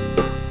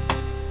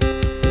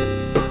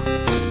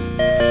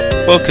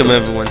 Welcome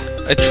everyone.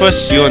 I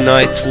trust your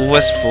nights were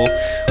restful.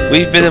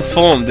 We've been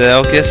informed that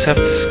our guests have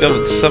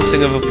discovered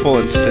something of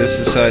importance to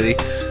society.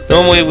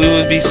 Normally we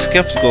would be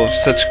skeptical of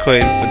such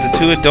claims, but the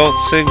two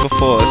adults sitting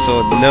before us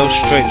are no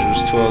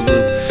strangers to our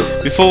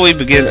group. Before we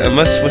begin, I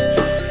must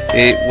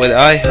what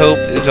I hope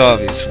is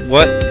obvious.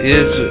 What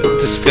is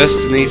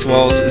discussed in these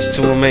walls is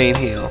to remain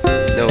here.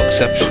 No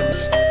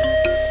exceptions.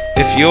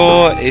 If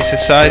you're a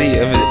society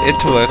of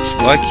intellects,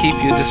 why keep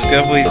your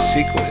discoveries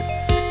secret?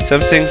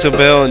 Some things are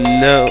better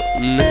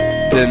known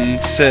than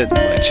said,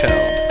 my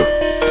child.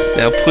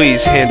 Now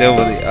please hand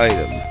over the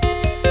item.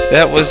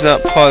 That was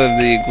not part of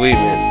the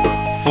agreement.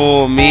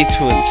 For me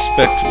to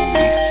inspect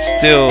me,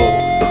 still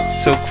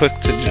so quick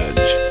to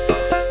judge.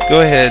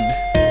 Go ahead.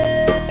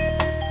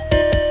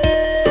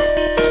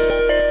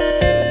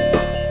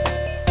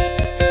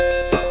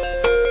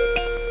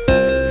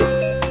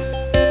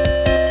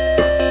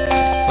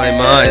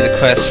 My, the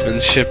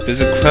craftsmanship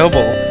is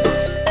incredible.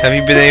 Have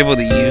you been able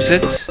to use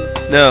it?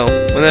 No,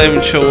 we're not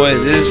even sure what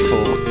it is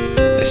for.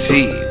 I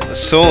see. I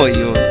saw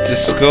you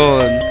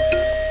discovering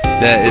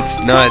that it's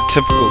not a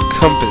typical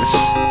compass.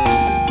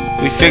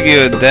 We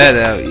figured that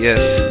out,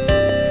 yes.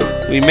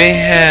 We may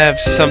have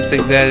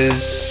something that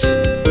is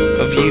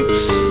of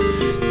use.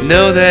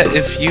 Know that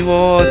if you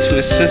are to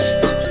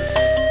assist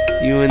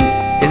you in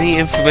any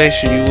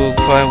information you will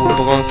acquire will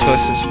belong to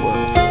us as well.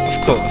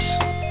 Of course.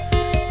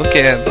 Look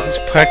at him, he's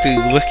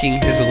practically licking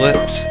his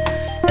lips.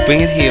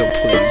 Bring it here,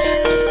 please.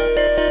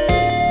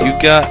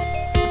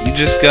 You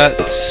just got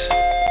a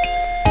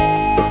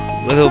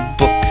little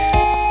book.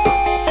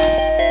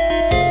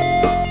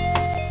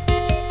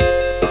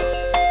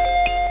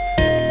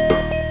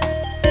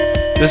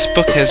 This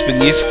book has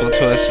been useful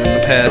to us in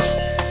the past.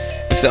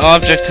 If the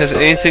object has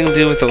anything to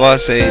do with the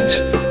Lost Age,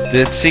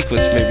 then its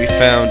secrets may be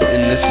found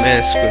in this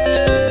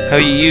manuscript. How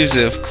you use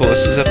it, of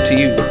course, is up to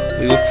you.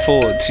 We look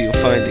forward to your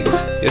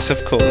findings. Yes,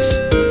 of course.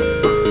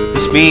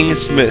 This being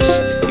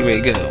dismissed, you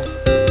may go.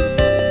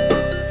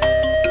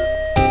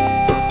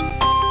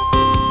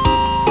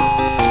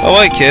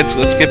 Alright, kids,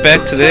 let's get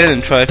back to the inn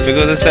and try to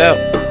figure this out.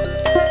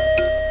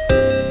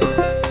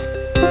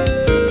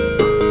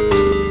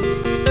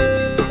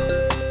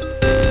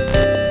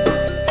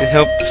 It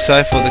helped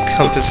decipher the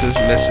compass's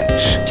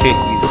message. Can't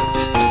use it.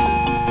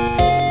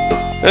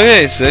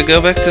 Okay, so go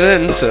back to the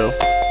inn, so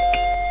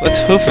let's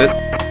hoof it.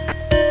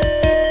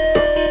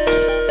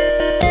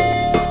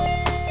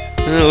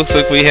 And it looks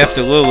like we have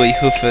to literally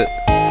hoof it.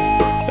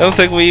 I don't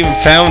think we even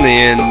found the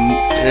inn.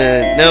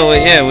 No,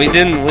 yeah, we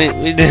didn't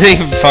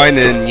even find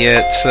the inn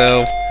yet,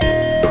 so.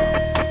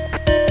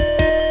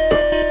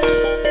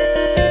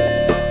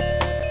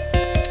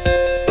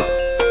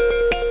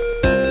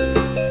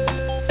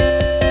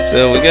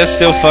 So we gotta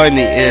still find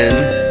the inn.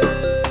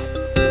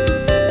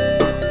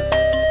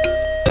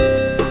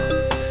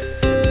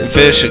 And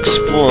finish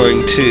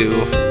exploring too.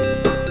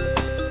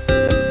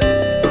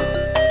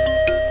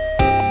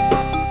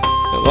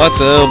 Lots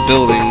of little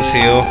buildings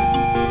here.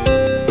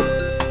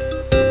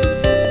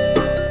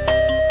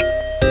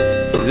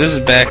 See, this is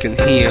back in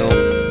here.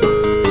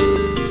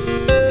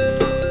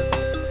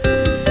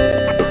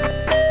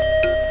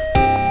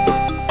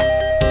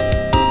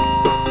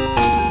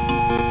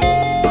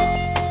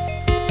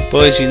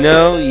 Boys, you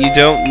know, you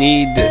don't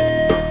need to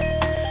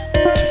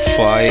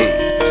fry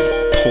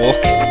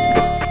pork.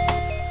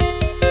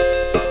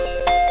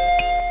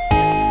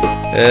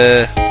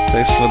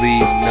 Thanks for the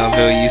not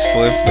very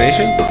useful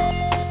information.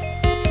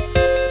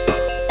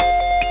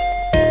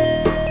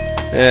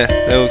 Yeah,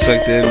 that looks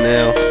like the end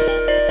now.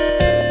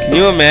 Can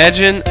you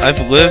imagine?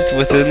 I've lived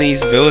within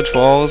these village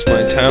walls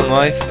my entire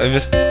life.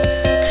 I've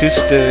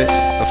cruised in it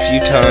a few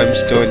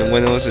times during the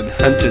winters and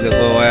hunted a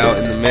little out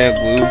in the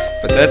mangrove,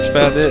 but that's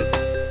about it.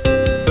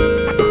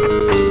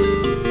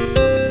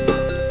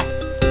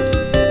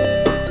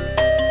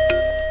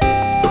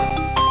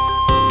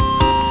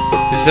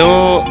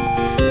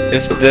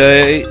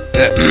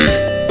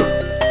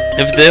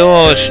 If there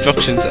are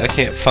instructions, I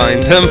can't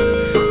find them.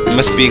 They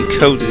must be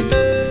encoded.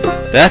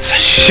 That's a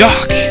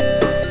shock!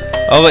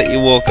 I'll let you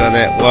walk on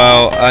that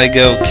while I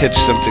go catch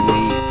something to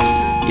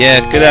eat.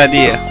 Yeah, good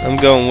idea. I'm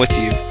going with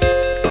you.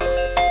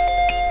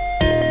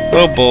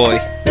 Oh boy,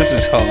 this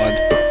is hard.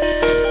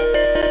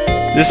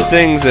 This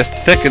thing's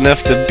thick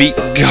enough to beat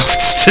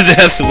goats to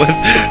death with.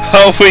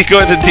 How are we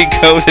going to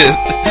decode it?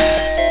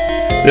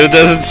 There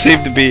doesn't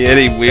seem to be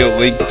any real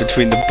link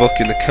between the book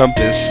and the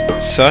compass.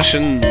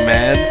 Sashin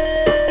mad?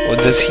 Or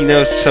does he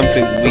know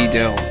something we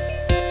don't?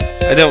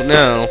 I don't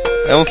know.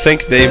 I don't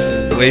think they've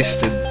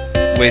waste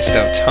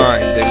out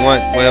time. They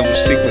want whatever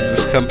secrets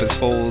this compass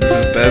holds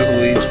as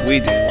badly as we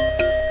do.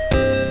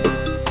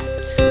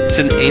 It's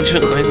an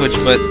ancient language,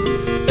 but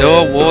there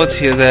are words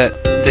here that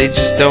they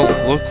just don't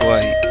look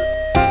right.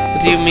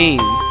 What do you mean?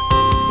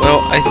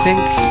 Well, I think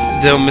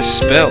they're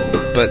misspelled,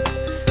 but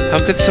how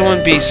could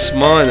someone be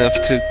smart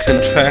enough to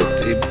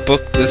contract a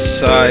book this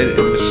size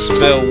and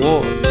misspell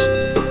words?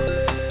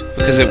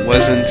 Because it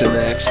wasn't an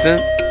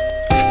accident?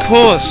 Of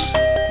course!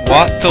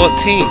 Watt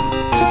 13.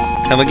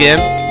 Come again?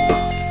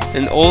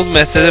 An old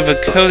method of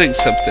encoding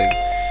something.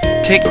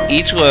 Take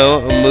each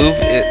letter and move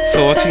it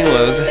 13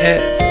 letters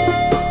ahead.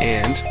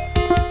 And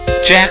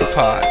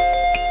jackpot!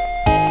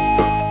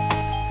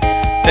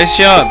 Nice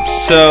job.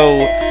 So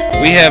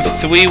we have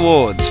 3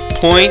 words.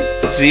 Point,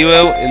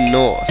 0, and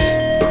north.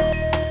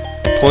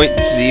 Point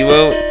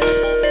 0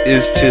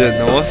 is to the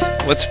north.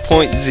 What's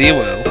point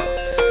 0?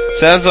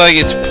 Sounds like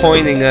it's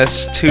pointing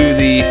us to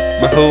the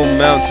Mahou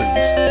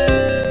Mountains.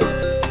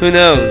 Who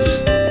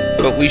knows?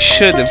 But we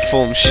should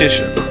inform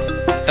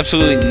SHhhhhh.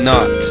 Absolutely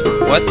not.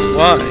 What?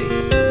 Why?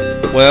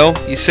 Well,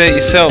 you say it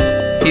yourself.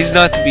 He's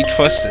not to be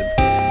trusted.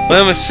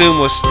 Let him assume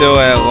we're still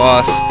at a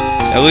loss,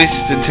 at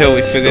least until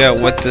we figure out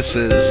what this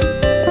is.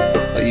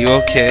 Are you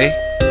okay?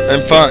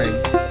 I'm fine.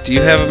 Do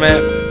you have a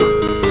map?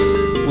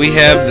 We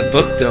have the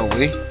book, don't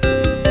we?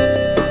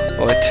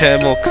 Or a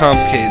tad more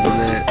complicated than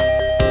that.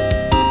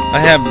 I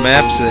have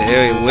maps of the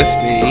area with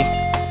me.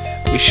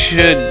 We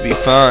should be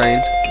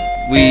fine.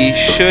 We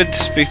should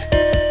speak.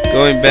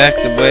 Going back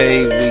the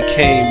way we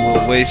came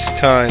will waste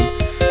time.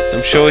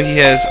 I'm sure he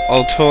has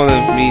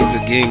alternative means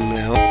of getting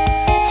now.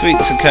 Sweet,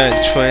 some kind of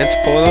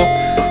transporter?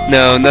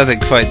 No, nothing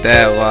quite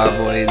that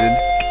elaborated.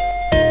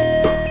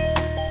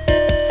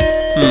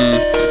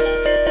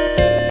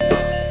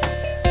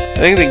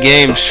 I think the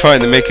game's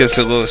trying to make us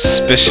a little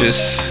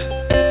suspicious.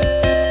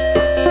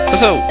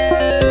 Also,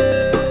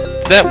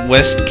 did that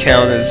West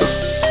count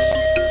as...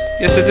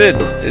 Yes, it did.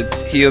 It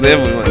healed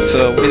everyone,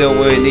 so we don't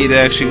really need to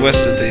actually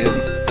West at the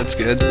end. That's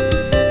good.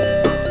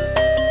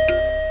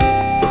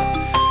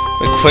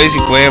 My crazy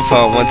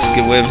grandfather wants to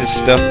get rid of his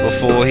stuff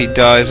before he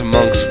dies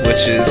amongst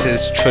witches,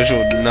 his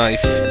treasured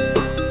knife.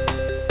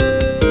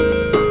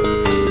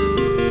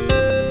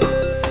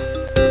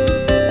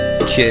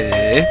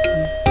 Okay.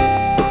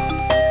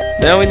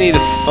 Now we need to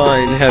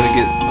find how to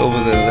get over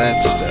to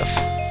that stuff.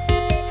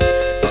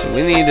 So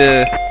we need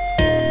to...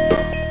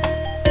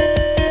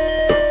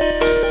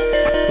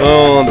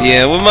 Oh,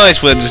 yeah, we might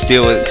as well just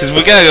deal with it, because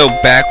we gotta go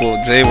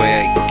backwards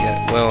anyway, I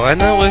get. Well, I'm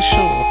not really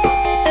sure.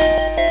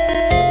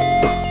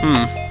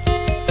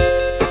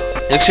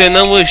 Actually, I'm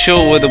not really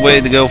sure what the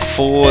way to go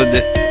forward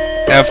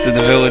after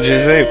the village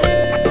is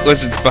anyway.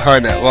 Unless it's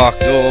behind that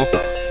locked door.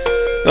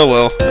 Oh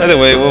well, either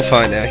way, we'll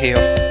find out here.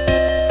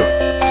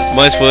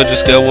 Might as well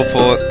just go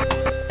report.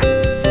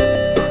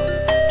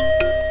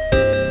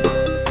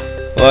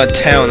 A lot of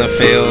town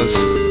affairs.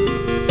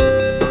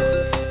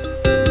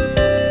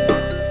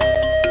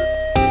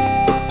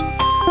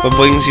 What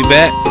brings you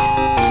back?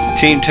 The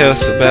team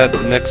tells us about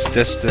the next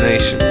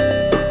destination.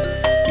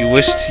 You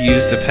wish to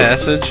use the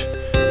passage?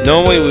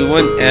 Normally we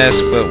wouldn't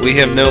ask, but we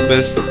have no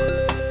business.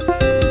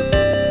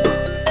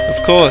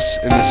 Of course,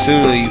 and the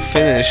sooner you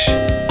finish,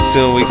 the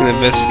sooner we can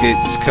investigate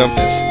this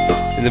compass.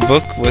 In the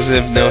book, was it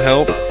of no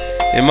help?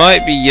 It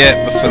might be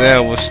yet, but for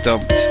now we're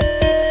stumped.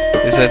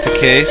 Is that the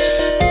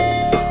case?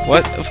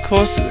 What? Of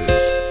course it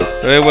is.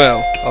 Very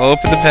well. I'll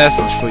open the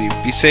passage for you.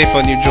 Be safe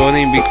on your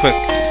journey and be quick.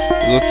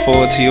 We look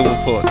forward to your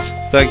reports.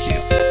 Thank you.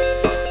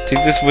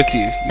 Take this with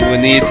you. You will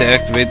need to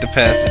activate the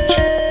passage.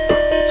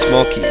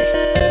 Small key.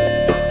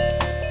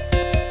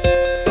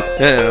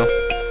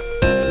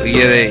 We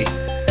get a...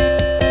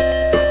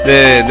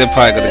 They're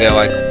probably gonna go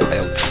like, I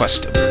don't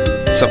trust him.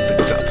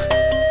 Something's up.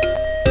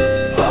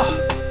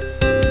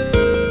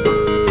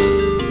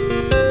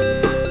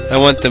 I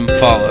want them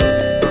followed.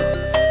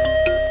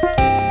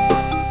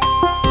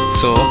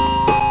 So...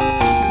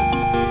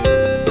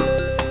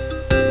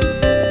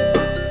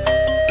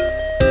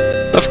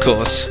 Of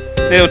course.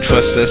 They don't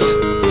trust us.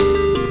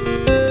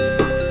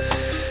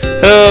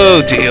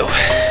 Oh dear.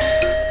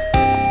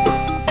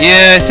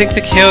 Yeah, I think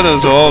the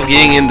Kyotos are all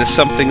getting into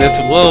something that's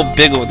a little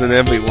bigger than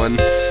everyone.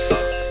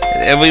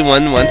 And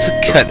everyone wants a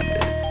cut of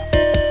it.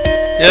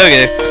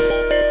 Okay.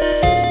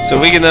 So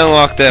we can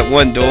unlock that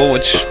one door,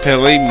 which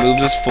apparently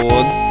moves us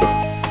forward.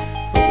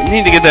 But we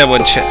need to get that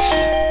one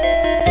chest.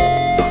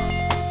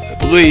 I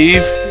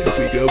believe if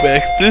we go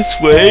back this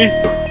way...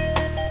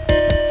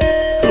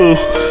 Oh,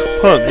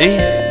 pardon me.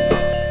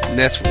 And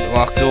that's where the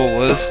locked door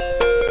was.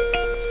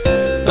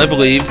 I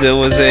believe there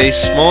was a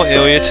small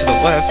area to the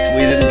left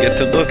we didn't get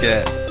to look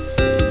at.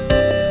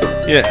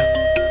 Yeah.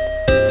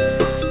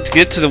 To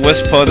get to the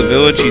west part of the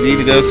village, you need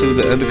to go through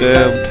the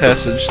underground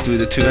passage through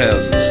the two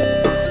houses.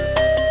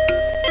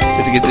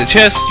 And to get to the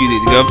chest, you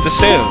need to go up the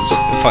stairs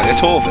and find a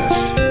toll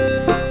vest.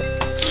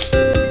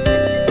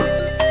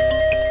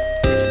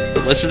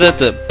 Wasn't that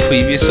the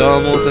previous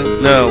animal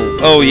thing? No.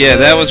 Oh yeah,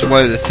 that was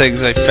one of the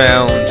things I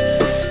found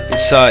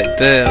inside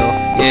there.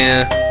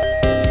 Yeah.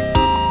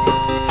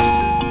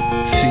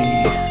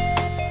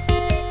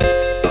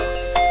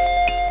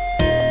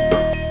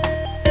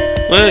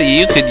 Well,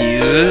 you could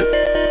use it.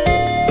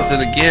 But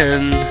then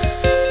again...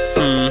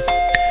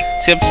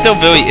 See, I'm still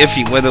very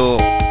iffy whether we're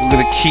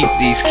gonna keep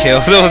these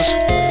Kyotos.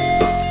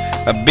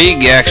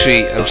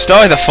 I'm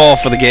starting to fall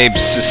for the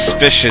game's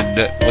suspicion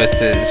with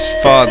his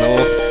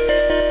father.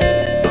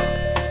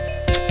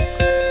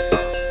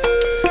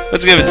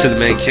 Let's give it to the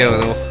main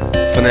Kyoto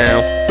for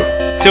now.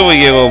 Till we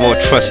get a little more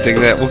trusting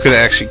that we're gonna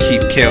actually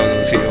keep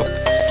Kyotos here.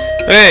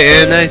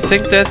 Okay, and I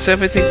think that's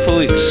everything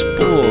fully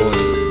explored.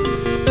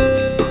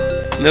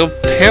 There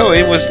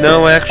apparently was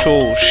no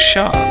actual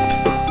shop.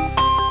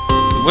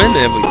 We went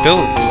to every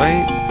building,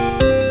 right?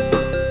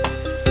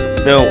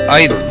 No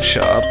item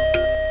shop.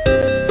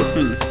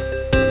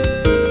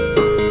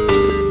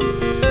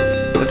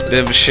 That's a bit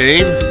of a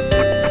shame.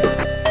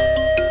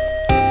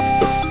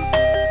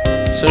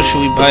 So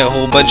should we buy a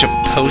whole bunch of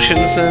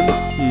potions then?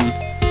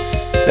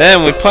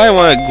 Then we probably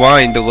want to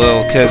grind a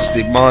little, because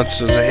the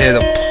monsters ahead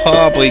are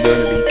probably going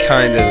to be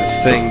kind of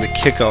the thing to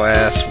kick our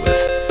ass with.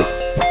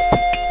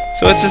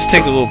 So let's just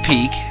take a little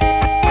peek.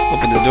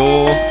 Open the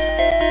door.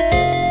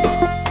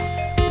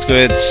 Let's go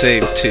ahead and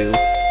save too.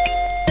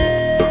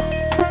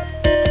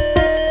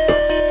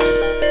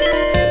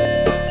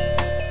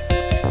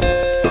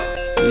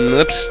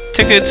 Let's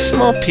take a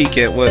small peek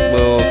at what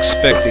we're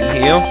expecting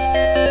here.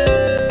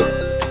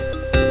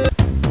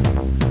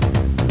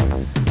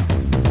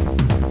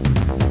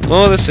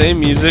 More of the same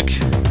music.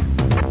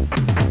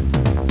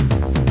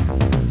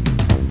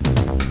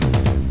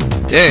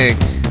 Dang.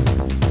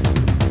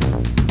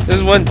 This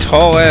is one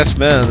tall ass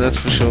man, that's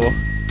for sure.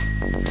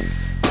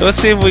 So let's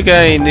see if we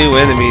got any new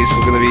enemies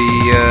we're gonna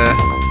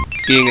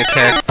be being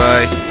attacked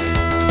by.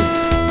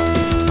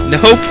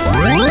 Nope.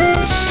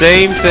 The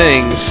same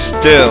things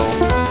still.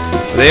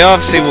 They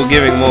obviously were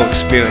giving more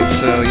experience,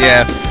 so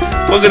yeah.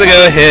 We're gonna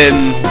go ahead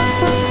and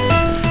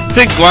I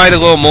think grind a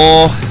little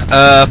more.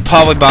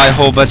 Probably buy a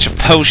whole bunch of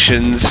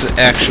potions,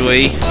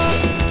 actually.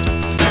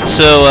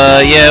 So,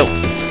 yeah,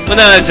 we're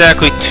not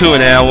exactly to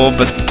an hour,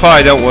 but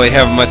probably don't really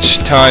have much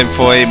time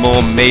for any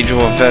more major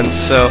events,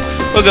 so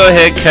we'll go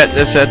ahead and cut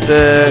this at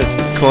the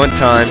current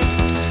time.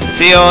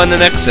 See you all in the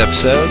next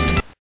episode.